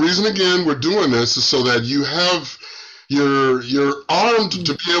glory. And the reason again we're doing this is so that you're armed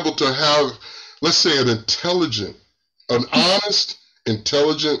to be able to have, let's say, an honest,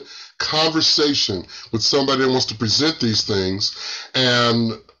 intelligent conversation with somebody that wants to present these things.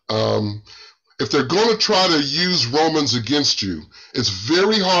 And if they're going to try to use Romans against you, it's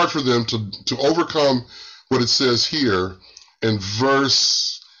very hard for them to overcome what it says here in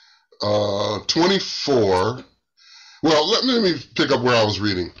verse 24. Well, let me pick up where I was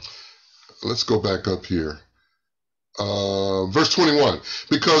reading. Let's go back up here. Verse 21.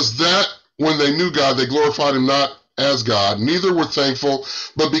 Because that when they knew God, they glorified him not as God, neither were thankful,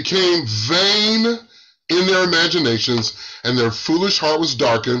 but became vain in their imaginations, and their foolish heart was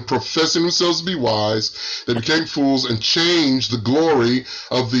darkened. Professing themselves to be wise, they became fools and changed the glory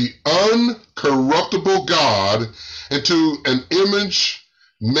of the uncorruptible God into an image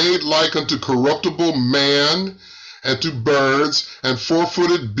made like unto corruptible man, and to birds and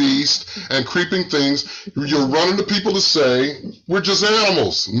four-footed beasts and creeping things. You're running to people to say, we're just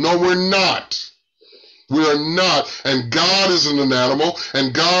animals. No, we're not. We are not. And God isn't an animal,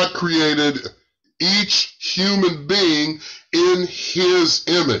 and God created each human being in his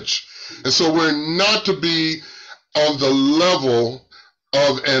image. And so we're not to be on the level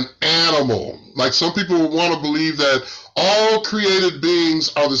of an animal. Like some people want to believe that all created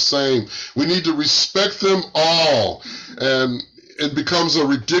beings are the same. We need to respect them all. And it becomes a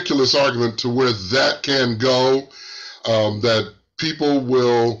ridiculous argument to where that can go, that people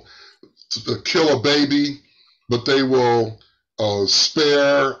will kill a baby, but they will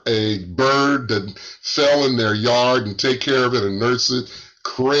spare a bird that fell in their yard and take care of it and nurse it.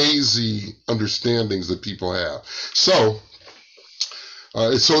 Crazy understandings that people have. So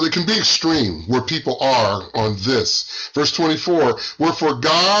it can be extreme where people are on this. Verse 24, wherefore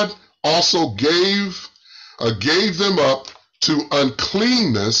God also gave them up to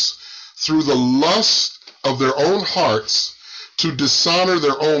uncleanness through the lust of their own hearts, to dishonor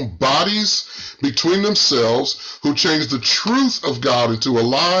their own bodies between themselves, who changed the truth of God into a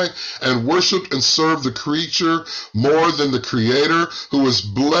lie, and worshiped and served the creature more than the Creator, who is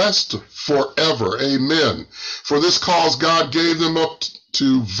blessed forever. Amen. For this cause God gave them up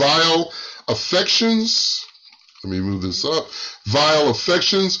to vile affections. Let me move this up. Vile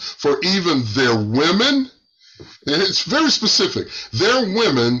affections, for even their women, it's very specific, their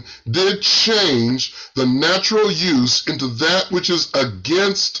women did change the natural use into that which is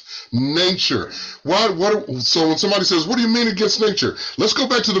against nature. So when somebody says, what do you mean against nature? Let's go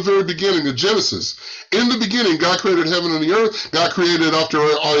back to the very beginning of Genesis. In the beginning, God created heaven and the earth. God created, after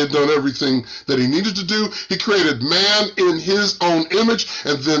all he had done everything that he needed to do, he created man in his own image,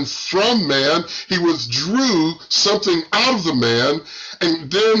 and then from man, he withdrew something out of the man, and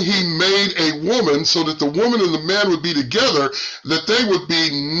then he made a woman so that the woman and the man would be together, that they would be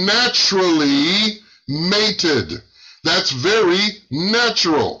naturally mated. That's very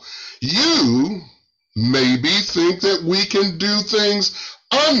natural. You maybe think that we can do things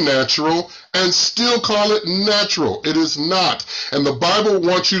unnatural and still call it natural. It is not. And the Bible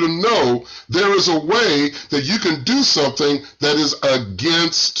wants you to know there is a way that you can do something that is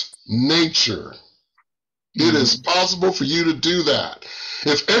against nature. It is possible for you to do that.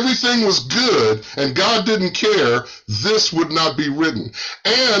 If everything was good and God didn't care, this would not be written.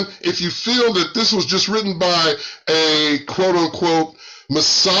 And if you feel that this was just written by a quote-unquote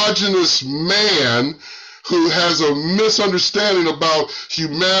misogynist man who has a misunderstanding about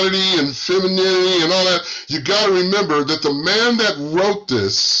humanity and femininity and all that, you got to remember that the man that wrote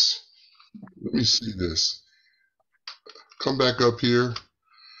this, let me see this, come back up here.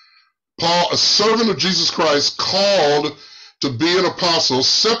 Paul, a servant of Jesus Christ, called to be an apostle,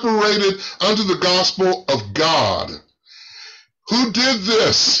 separated unto the gospel of God. Who did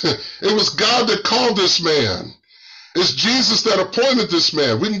this? It was God that called this man. It's Jesus that appointed this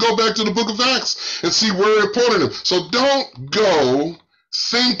man. We can go back to the book of Acts and see where he appointed him. So don't go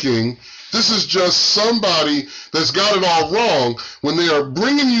thinking this is just somebody that's got it all wrong when they are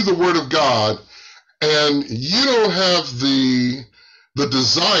bringing you the word of God and you don't have the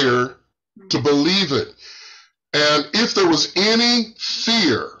desire to believe it. And if there was any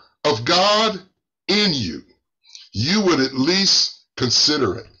fear of God in you, you would at least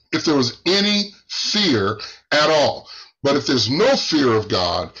consider it. If there was any fear at all. But if there's no fear of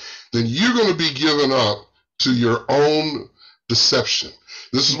God, then you're going to be given up to your own deception.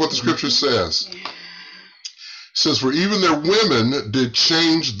 This is what the scripture says. It says, for even their women did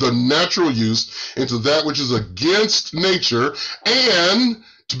change the natural use into that which is against nature, and,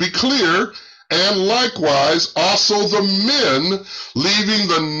 to be clear, and likewise also the men, leaving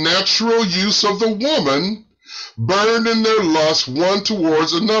the natural use of the woman, burned in their lust one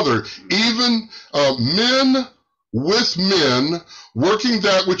towards another, even men with men, working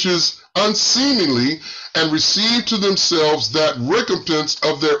that which is unseemly, and received to themselves that recompense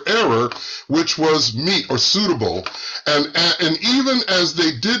of their error, which was meet or suitable. And even as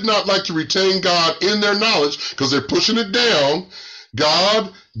they did not like to retain God in their knowledge, because they're pushing it down,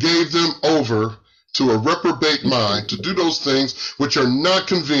 God gave them over to a reprobate mind to do those things which are not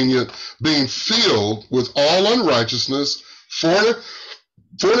convenient, being filled with all unrighteousness,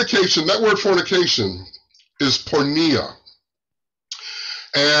 fornication. That word fornication is porneia.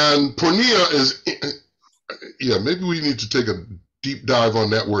 And porneia is, maybe we need to take a deep dive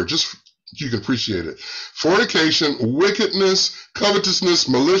on that word, just You can appreciate it. Fornication, wickedness, covetousness,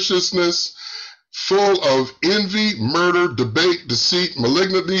 maliciousness, full of envy, murder, debate, deceit,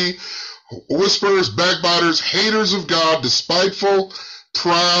 malignity, whisperers, backbiters, haters of God, despiteful,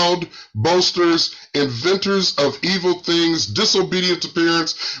 proud, boasters, inventors of evil things, disobedient to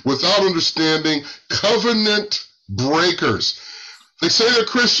parents, without understanding, covenant breakers. They say they're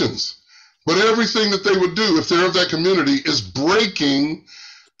Christians, but everything that they would do if they're of that community is breaking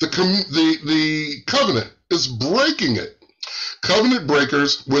the covenant, is breaking it. Covenant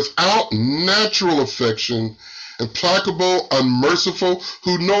breakers without natural affection, implacable, unmerciful,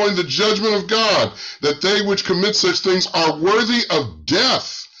 who knowing the judgment of God, that they which commit such things are worthy of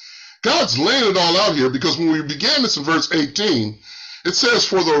death. God's laying it all out here, because when we began this in verse 18, it says,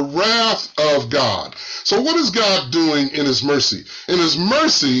 for the wrath of God. So what is God doing in his mercy? In his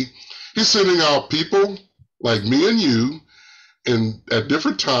mercy, he's sending out people like me and you at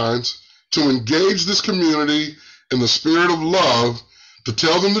different times to engage this community in the spirit of love, to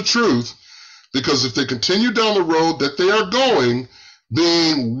tell them the truth, because if they continue down the road that they are going,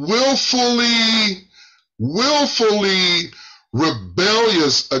 being willfully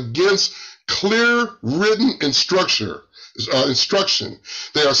rebellious against clear written instruction,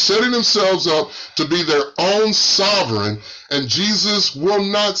 they are setting themselves up to be their own sovereign, and Jesus will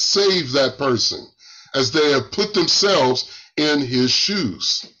not save that person, as they have put themselves in his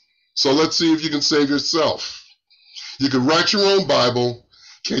shoes. So let's see if you can save yourself. You can write your own Bible.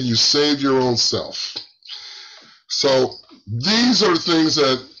 Can you save your own self? So these are the things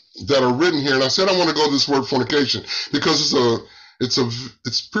that are written here. And I said I want to go to this word fornication because it's a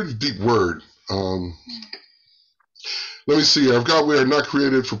pretty deep word. Let me see. I've got we are not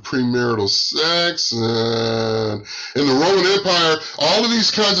created for premarital sex. And in the Roman Empire, all of these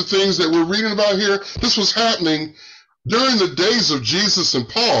kinds of things that we're reading about here, this was happening during the days of Jesus and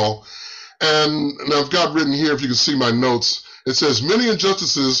Paul. And I've got written here, if you can see my notes, it says many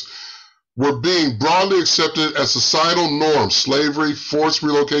injustices were being broadly accepted as societal norms: slavery, forced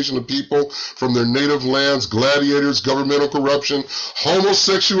relocation of people from their native lands, gladiators, governmental corruption,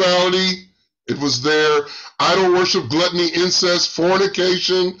 homosexuality, it was there, idol worship, gluttony, incest,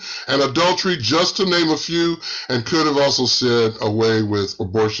 fornication, and adultery, just to name a few, and could have also said away with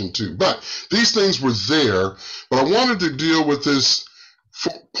abortion too. But these things were there, but I wanted to deal with this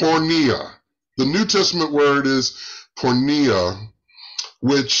porneia. The New Testament word is porneia,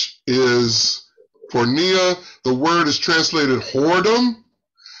 which is porneia. The word is translated whoredom,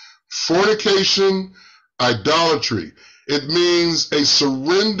 fornication, idolatry. It means a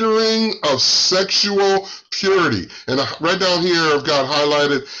surrendering of sexual purity. And right down here, I've got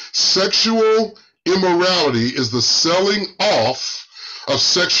highlighted, sexual immorality is the selling off of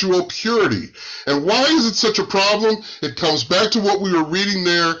sexual purity. And why is it such a problem? It comes back to what we were reading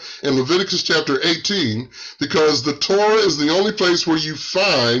there in Leviticus chapter 18, because the Torah is the only place where you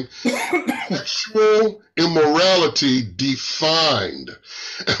find sexual immorality defined.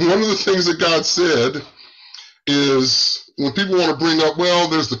 And one of the things that God said is, when people want to bring up, well,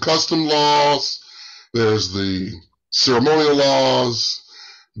 there's the custom laws, there's the ceremonial laws,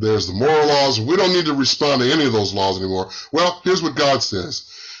 there's the moral laws. We don't need to respond to any of those laws anymore. Well, here's what God says.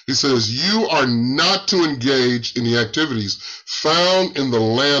 He says, you are not to engage in the activities found in the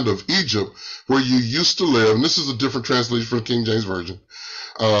land of Egypt where you used to live. And this is a different translation from the King James Version.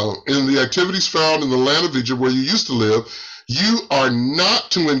 In the activities found in the land of Egypt where you used to live, you are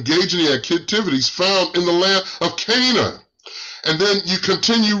not to engage in the activities found in the land of Canaan. And then you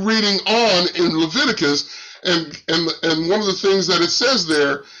continue reading on in Leviticus, and one of the things that it says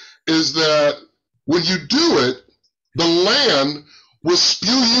there is that when you do it, the land will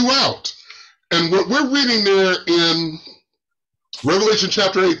spew you out. And what we're reading there in Revelation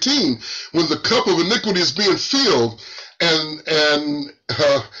chapter 18, when the cup of iniquity is being filled, and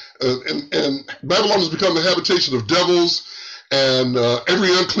Babylon has become the habitation of devils, and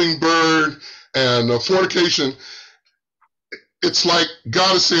every unclean bird, and fornication, it's like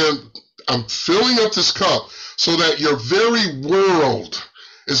God is saying, I'm filling up this cup so that your very world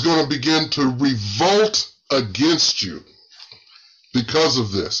is going to begin to revolt against you because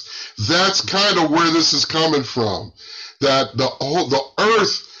of this. That's kind of where this is coming from, that the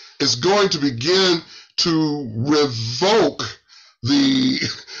earth is going to begin to revoke the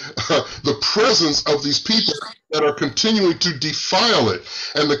presence of these people that are continuing to defile it.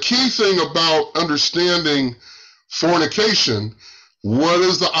 And the key thing about understanding fornication, what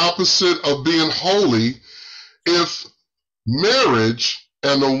is the opposite of being holy? If marriage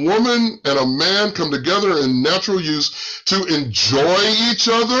and a woman and a man come together in natural use to enjoy each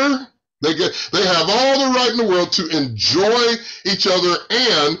other, They have all the right in the world to enjoy each other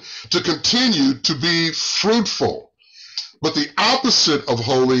and to continue to be fruitful. But the opposite of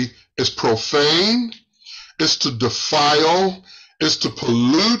holy is profane, is to defile, is to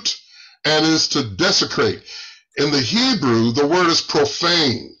pollute, and is to desecrate. In the Hebrew, the word is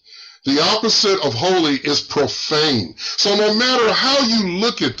profane. The opposite of holy is profane. So no matter how you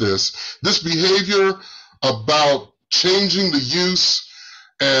look at this behavior about changing the use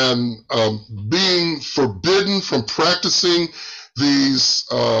and being forbidden from practicing these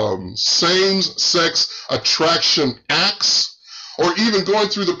same-sex attraction acts, or even going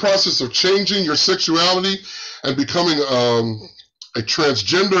through the process of changing your sexuality and becoming a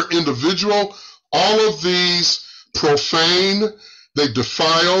transgender individual, all of these profane, they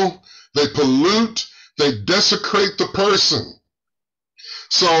defile, they pollute, they desecrate the person.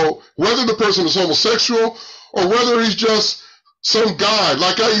 So whether the person is homosexual or whether he's just some guy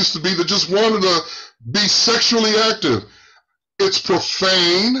like I used to be that just wanted to be sexually active, it's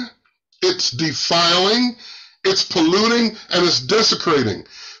profane, it's defiling, it's polluting, and it's desecrating.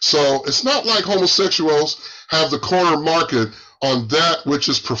 So it's not like homosexuals have the corner market on that which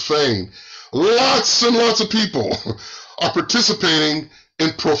is profane. Lots and lots of people are participating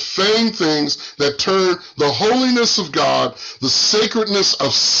in profane things that turn the holiness of God, the sacredness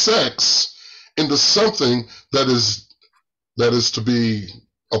of sex, into something that is to be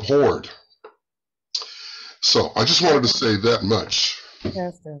abhorred. So I just wanted to say that much.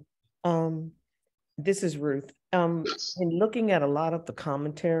 Pastor, this is Ruth. In looking at a lot of the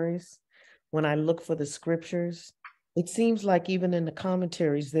commentaries, when I look for the scriptures, it seems like even in the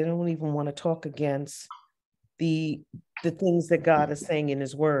commentaries, they don't even want to talk against the things that God is saying in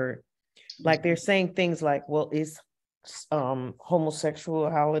his word. Like they're saying things like, well, is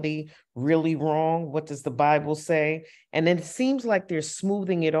homosexuality really wrong? What does the Bible say? And then it seems like they're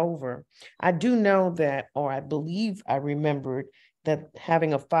smoothing it over. I do know that, or I believe I remembered that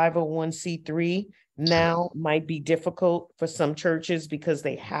having a 501c3 now might be difficult for some churches because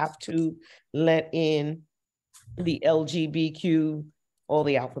they have to let in the LGBTQ, all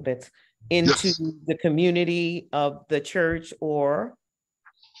the alphabets, into the community of the church, or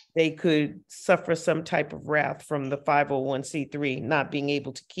they could suffer some type of wrath from the 501c3 not being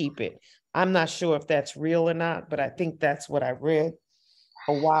able to keep it. I'm not sure if that's real or not, but I think that's what I read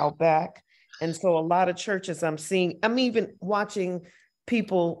a while back. And so a lot of churches I'm seeing, I'm even watching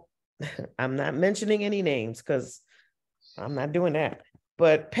people, I'm not mentioning any names because I'm not doing that,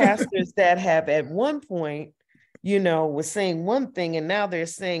 but pastors that have at one point, was saying one thing, and now they're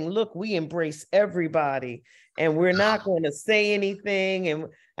saying, look, we embrace everybody and we're not going to say anything. And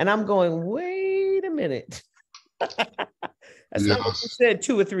I'm going, wait a minute. That's not what you said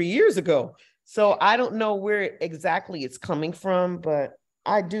 2 or 3 years ago. So I don't know where exactly it's coming from, but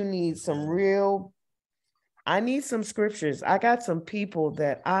I do need I need some scriptures. I got some people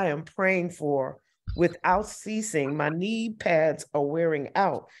that I am praying for without ceasing. My knee pads are wearing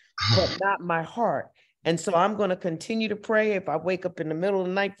out, but not my heart. And so I'm going to continue to pray. If I wake up in the middle of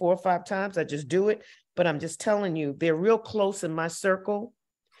the night 4 or 5 times, I just do it. But I'm just telling you, they're real close in my circle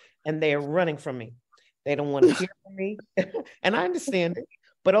and they're running from me. They don't want to hear from me. And I understand it.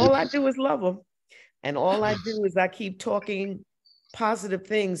 But all I do is love them. And all I do is I keep talking positive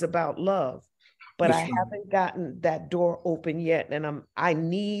things about love. But I haven't gotten that door open yet. And I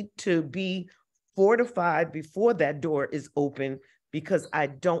need to be fortified before that door is open, because I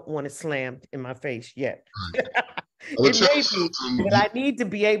don't want it slammed in my face yet. It may be, but I need to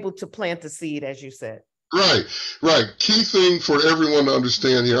be able to plant the seed, as you said. Right. Key thing for everyone to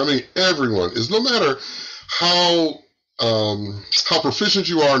understand here, I mean, everyone, is no matter how proficient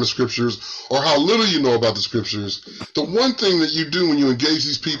you are in the scriptures or how little you know about the scriptures, the one thing that you do when you engage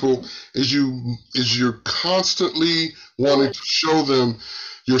these people is you're constantly wanting to show them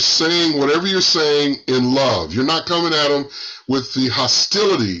you're saying whatever you're saying in love. You're not coming at them with the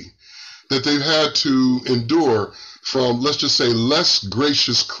hostility that they've had to endure from, let's just say, less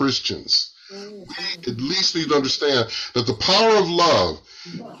gracious Christians. We at least need to understand that the power of love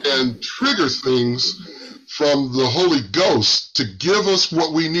can trigger things from the Holy Ghost to give us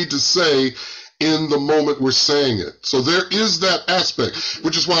what we need to say in the moment we're saying it. So there is that aspect,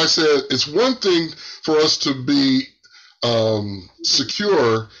 which is why I said it's one thing for us to be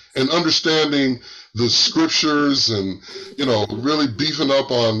secure and understanding the scriptures and, really beefing up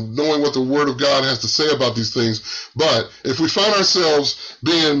on knowing what the Word of God has to say about these things. But if we find ourselves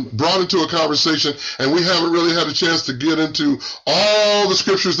being brought into a conversation and we haven't really had a chance to get into all the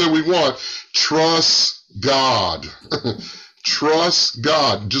scriptures that we want, trust God. Trust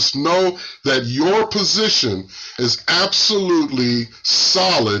God. Just know that your position is absolutely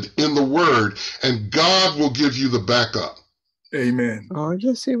solid in the word, and God will give you the backup. Amen. Oh,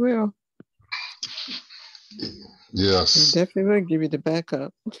 yes, he will. Yes. He definitely will give you the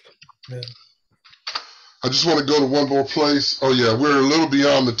backup. Yeah. I just want to go to one more place. Oh, yeah, we're a little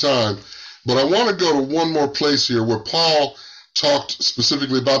beyond the time. But I want to go to one more place here where Paul talked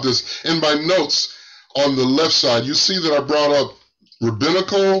specifically about this. In my notes on the left side, you see that I brought up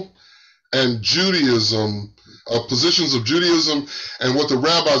rabbinical and Judaism, positions of Judaism and what the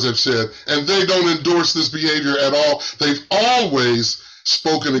rabbis have said. And they don't endorse this behavior at all. They've always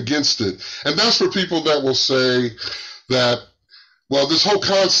spoken against it. And that's for people that will say that, well, this whole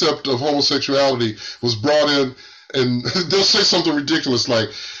concept of homosexuality was brought in, and they'll say something ridiculous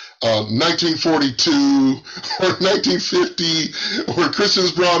like 1942 or 1950, or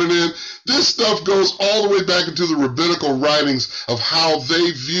Christians brought it in. This stuff goes all the way back into the rabbinical writings of how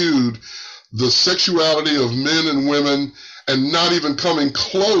they viewed the sexuality of men and women, and not even coming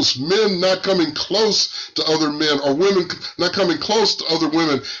close, men not coming close to other men, or women not coming close to other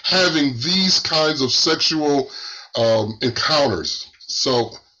women, having these kinds of sexual encounters.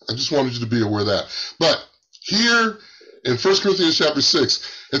 So I just wanted you to be aware of that. But here in 1 Corinthians chapter 6,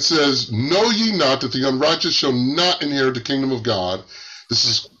 it says, "Know ye not that the unrighteous shall not inherit the kingdom of God?" This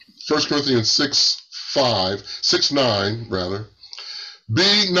is 1 Corinthians 6:9, rather.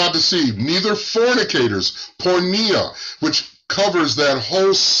 "Be not deceived, neither fornicators," porneia, which covers that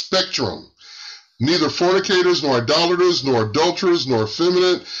whole spectrum. "Neither fornicators, nor idolaters, nor adulterers, nor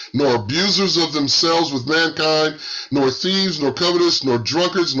effeminate, nor abusers of themselves with mankind, nor thieves, nor covetous, nor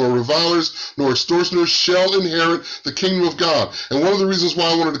drunkards, nor revilers, nor extortioners shall inherit the kingdom of God." And one of the reasons why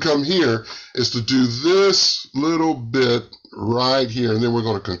I wanted to come here is to do this little bit right here, and then we're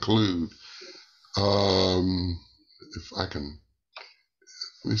going to conclude. If I can,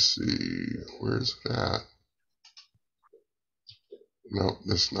 let me see, where is it at? No,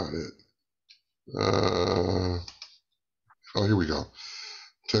 that's not it. Oh, here we go.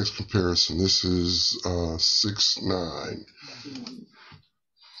 Text comparison. This is 6:9.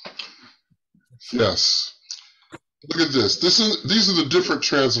 Yes. Look at this. These are the different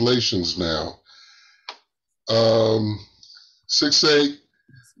translations now. 6:8,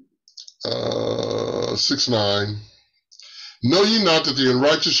 6:9. "Know ye not that the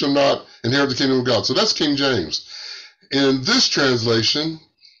unrighteous shall not inherit the kingdom of God?" So that's King James. In this translation,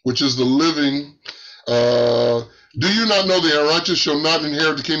 which is the Living, "Do you not know the unrighteous shall not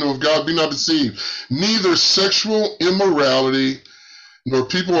inherit the kingdom of God? Be not deceived. Neither sexual immorality, nor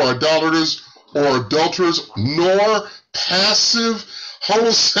people who are idolaters or adulterers, nor passive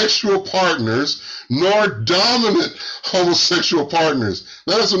homosexual partners, nor dominant homosexual partners."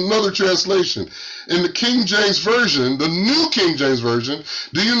 That is another translation. In the King James Version, the New King James Version,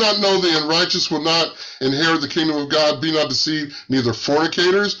 "Do you not know the unrighteous will not inherit the kingdom of God? Be not deceived, neither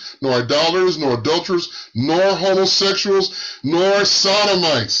fornicators, nor idolaters, nor adulterers, nor homosexuals, nor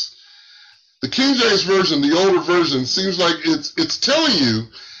sodomites." The King James Version, the older version, seems like it's telling you,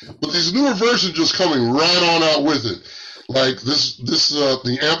 but these newer versions just coming right on out with it. Like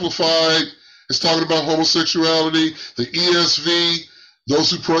the Amplified is talking about homosexuality. The ESV, those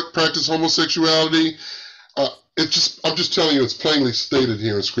who practice homosexuality. I'm just telling you, it's plainly stated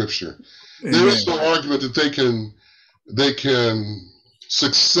here in Scripture. Amen. There is no argument that they can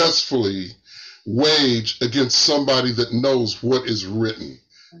successfully wage against somebody that knows what is written.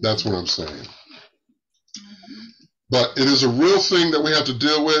 That's what I'm saying. But it is a real thing that we have to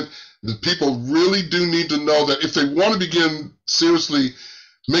deal with. The people really do need to know that if they want to begin seriously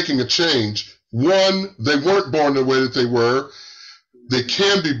making a change, one, they weren't born the way that they were. They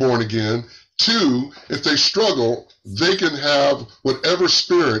can be born again. Two, if they struggle, they can have whatever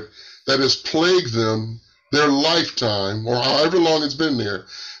spirit that has plagued them their lifetime, or however long it's been there.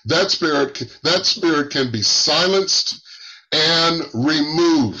 That spirit can be silenced and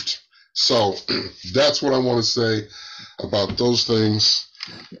removed. So that's what I want to say about those things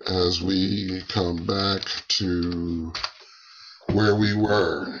as we come back to where we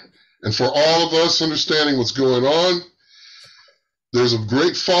were. And for all of us understanding what's going on, there's a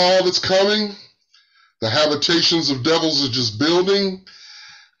great fall that's coming. The habitations of devils are just building,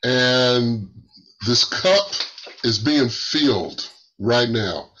 and this cup is being filled right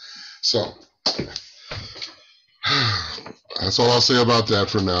now. So that's all I'll say about that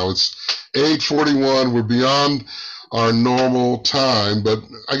for now. It's 8:41. We're beyond our normal time, but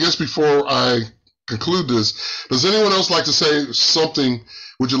I guess before I conclude this, does anyone else like to say something?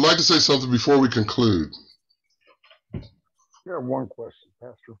 Would you like to say something before we conclude? I have one question,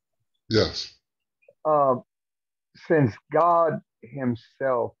 Pastor. Yes. since God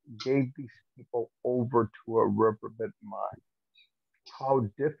Himself gave these people over to a reprobate mind, how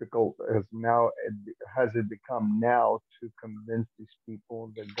difficult has it become now to convince these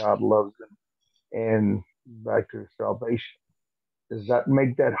people that God loves them and back to salvation? Does that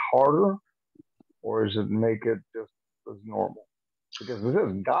make that harder, or does it make it just as normal? Because it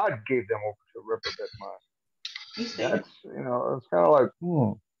says God gave them over to a reprobate mind. That's, it's kind of like,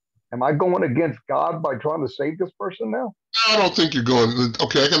 am I going against God by trying to save this person now? I don't think you're going.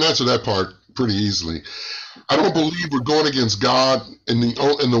 Okay, I can answer that part pretty easily. I don't believe we're going against God, and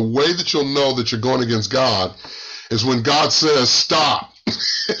the way that you'll know that you're going against God is when God says stop.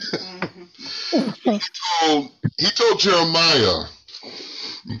 he told Jeremiah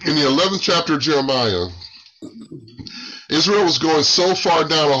in the 11th chapter of Jeremiah, Israel was going so far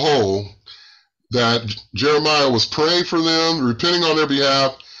down a hole that Jeremiah was praying for them, repenting on their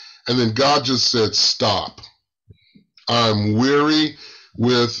behalf, and then God just said, stop. I'm weary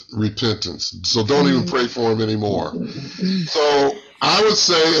with repentance. So don't even pray for him anymore. So I would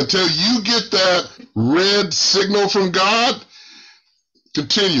say until you get that red signal from God,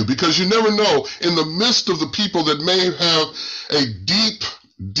 continue, because you never know, in the midst of the people that may have a deep,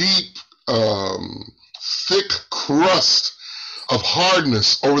 thick crust of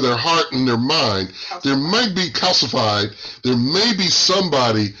hardness over their heart and their mind, there might be calcified, there may be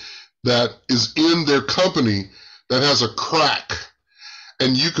somebody that is in their company that has a crack,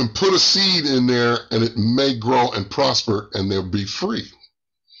 and you can put a seed in there and it may grow and prosper and they'll be free.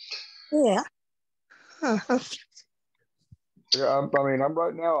 Yeah. Yeah, I'm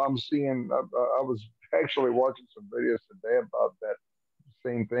right now, I'm seeing, I was actually watching some videos today about that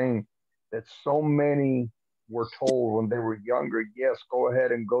same thing, that so many were told when they were younger, yes, go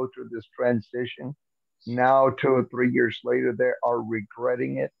ahead and go through this transition. Now, 2 or 3 years later, they are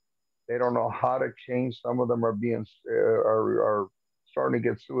regretting it. They don't know how to change. Some of them are are starting to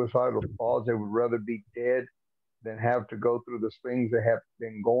get suicidal thoughts. They would rather be dead than have to go through the things they have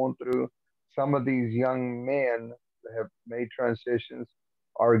been going through. Some of these young men that have made transitions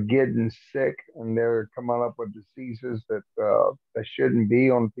are getting sick, and they're coming up with diseases that shouldn't be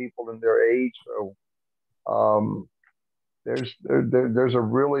on people in their age. So there's a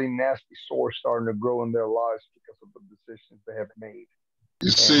really nasty sore starting to grow in their lives because of the decisions they have made. You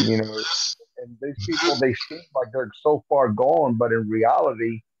see, and these people, they seem like they're so far gone, but in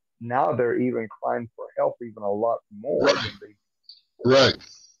reality, now they're even crying for help even a lot more. Right.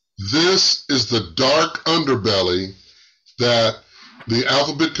 This is the dark underbelly that the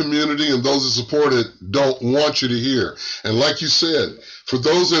alphabet community and those that support it don't want you to hear. And like you said, for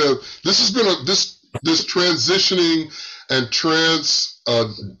those that have, this has been this transitioning and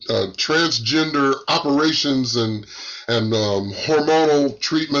transgender operations and hormonal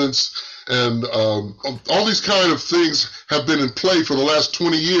treatments and all these kind of things have been in play for the last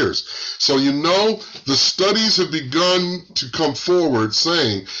 20 years. So the studies have begun to come forward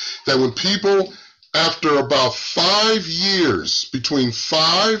saying that when people, after about 5 years, between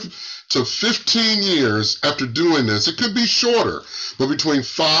 5 to 15 years after doing this, it could be shorter, but between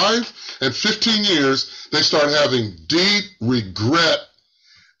 5 and 15 years, they start having deep regret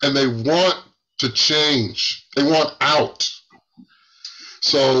and they want to change. They want out.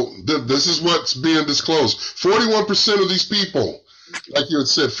 So this is what's being disclosed. 41% of these people, like you had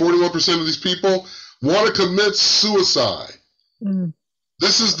said, 41% of these people want to commit suicide.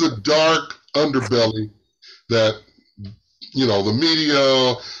 This is the dark underbelly that, the media,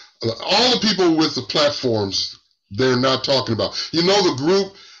 all the people with the platforms, they're not talking about. The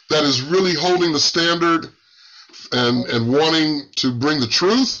group that is really holding the standard and wanting to bring the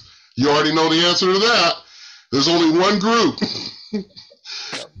truth, you already know the answer to that. There's only one group.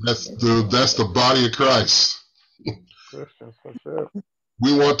 That's the body of Christ. Christians, that's it.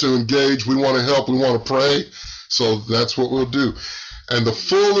 We want to engage, we want to help, we want to pray, so that's what we'll do. And the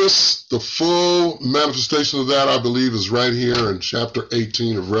full manifestation of that, I believe, is right here in chapter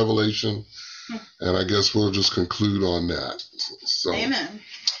 18 of Revelation. And I guess we'll just conclude on that. So, amen.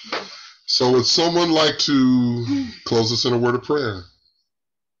 So would someone like to close us in a word of prayer?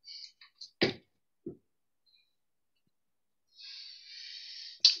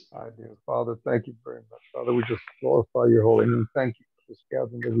 I do. Father, thank you very much. Father, we just glorify your holy name. Thank you for this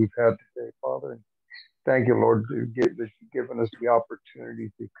gathering that we've had today, Father. And thank you, Lord, that you've given us the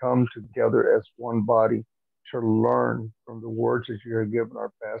opportunity to come together as one body to learn from the words that you have given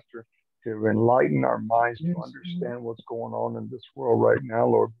our pastor, to enlighten our minds, to understand what's going on in this world right now,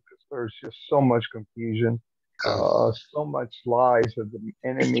 Lord, because there's just so much confusion, so much lies that the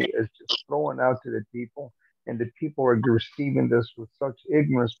enemy is just throwing out to the people. And the people are receiving this with such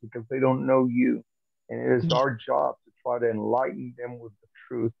ignorance because they don't know you. And it is our job to try to enlighten them with the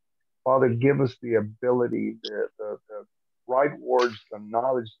truth. Father, give us the ability, the right words, the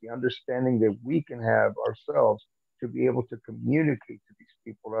knowledge, the understanding that we can have ourselves to be able to communicate to these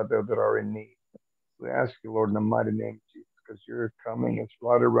people out there that are in need. We ask you, Lord, in the mighty name of Jesus, because you're coming. It's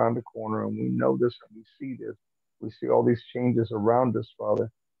right around the corner, and we know this and we see this. We see all these changes around us, Father,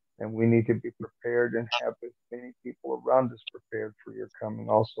 and we need to be prepared and have as many people around us prepared for your coming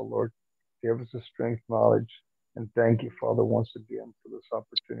also, Lord. Give us the strength, knowledge, and thank you, Father, once again for this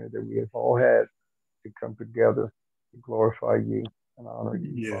opportunity that we have all had to come together to glorify you and honor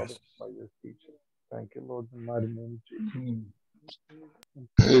you, Yes. Father, by your teaching. Thank you, Lord, in the mighty name of Jesus.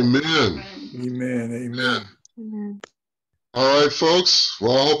 Amen. Amen. Amen. Amen. All right, folks.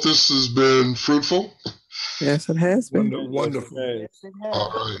 Well, I hope this has been fruitful. Yes, it has been. Wonderful. Yes.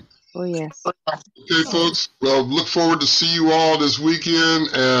 All right. Oh, yes. Okay, folks. Well, look forward to see you all this weekend.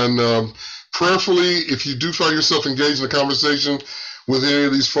 And prayerfully, if you do find yourself engaged in a conversation with any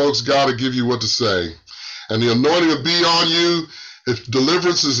of these folks, God will give you what to say. And the anointing will be on you. If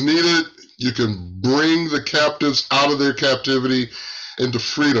deliverance is needed, you can bring the captives out of their captivity into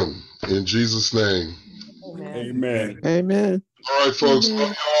freedom in Jesus' name. Amen. Amen. All right, folks. Amen. Love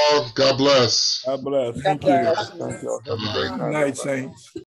you all. God bless. God bless. Thank you. Thank you all. Have a great Good night, night, everybody. saints.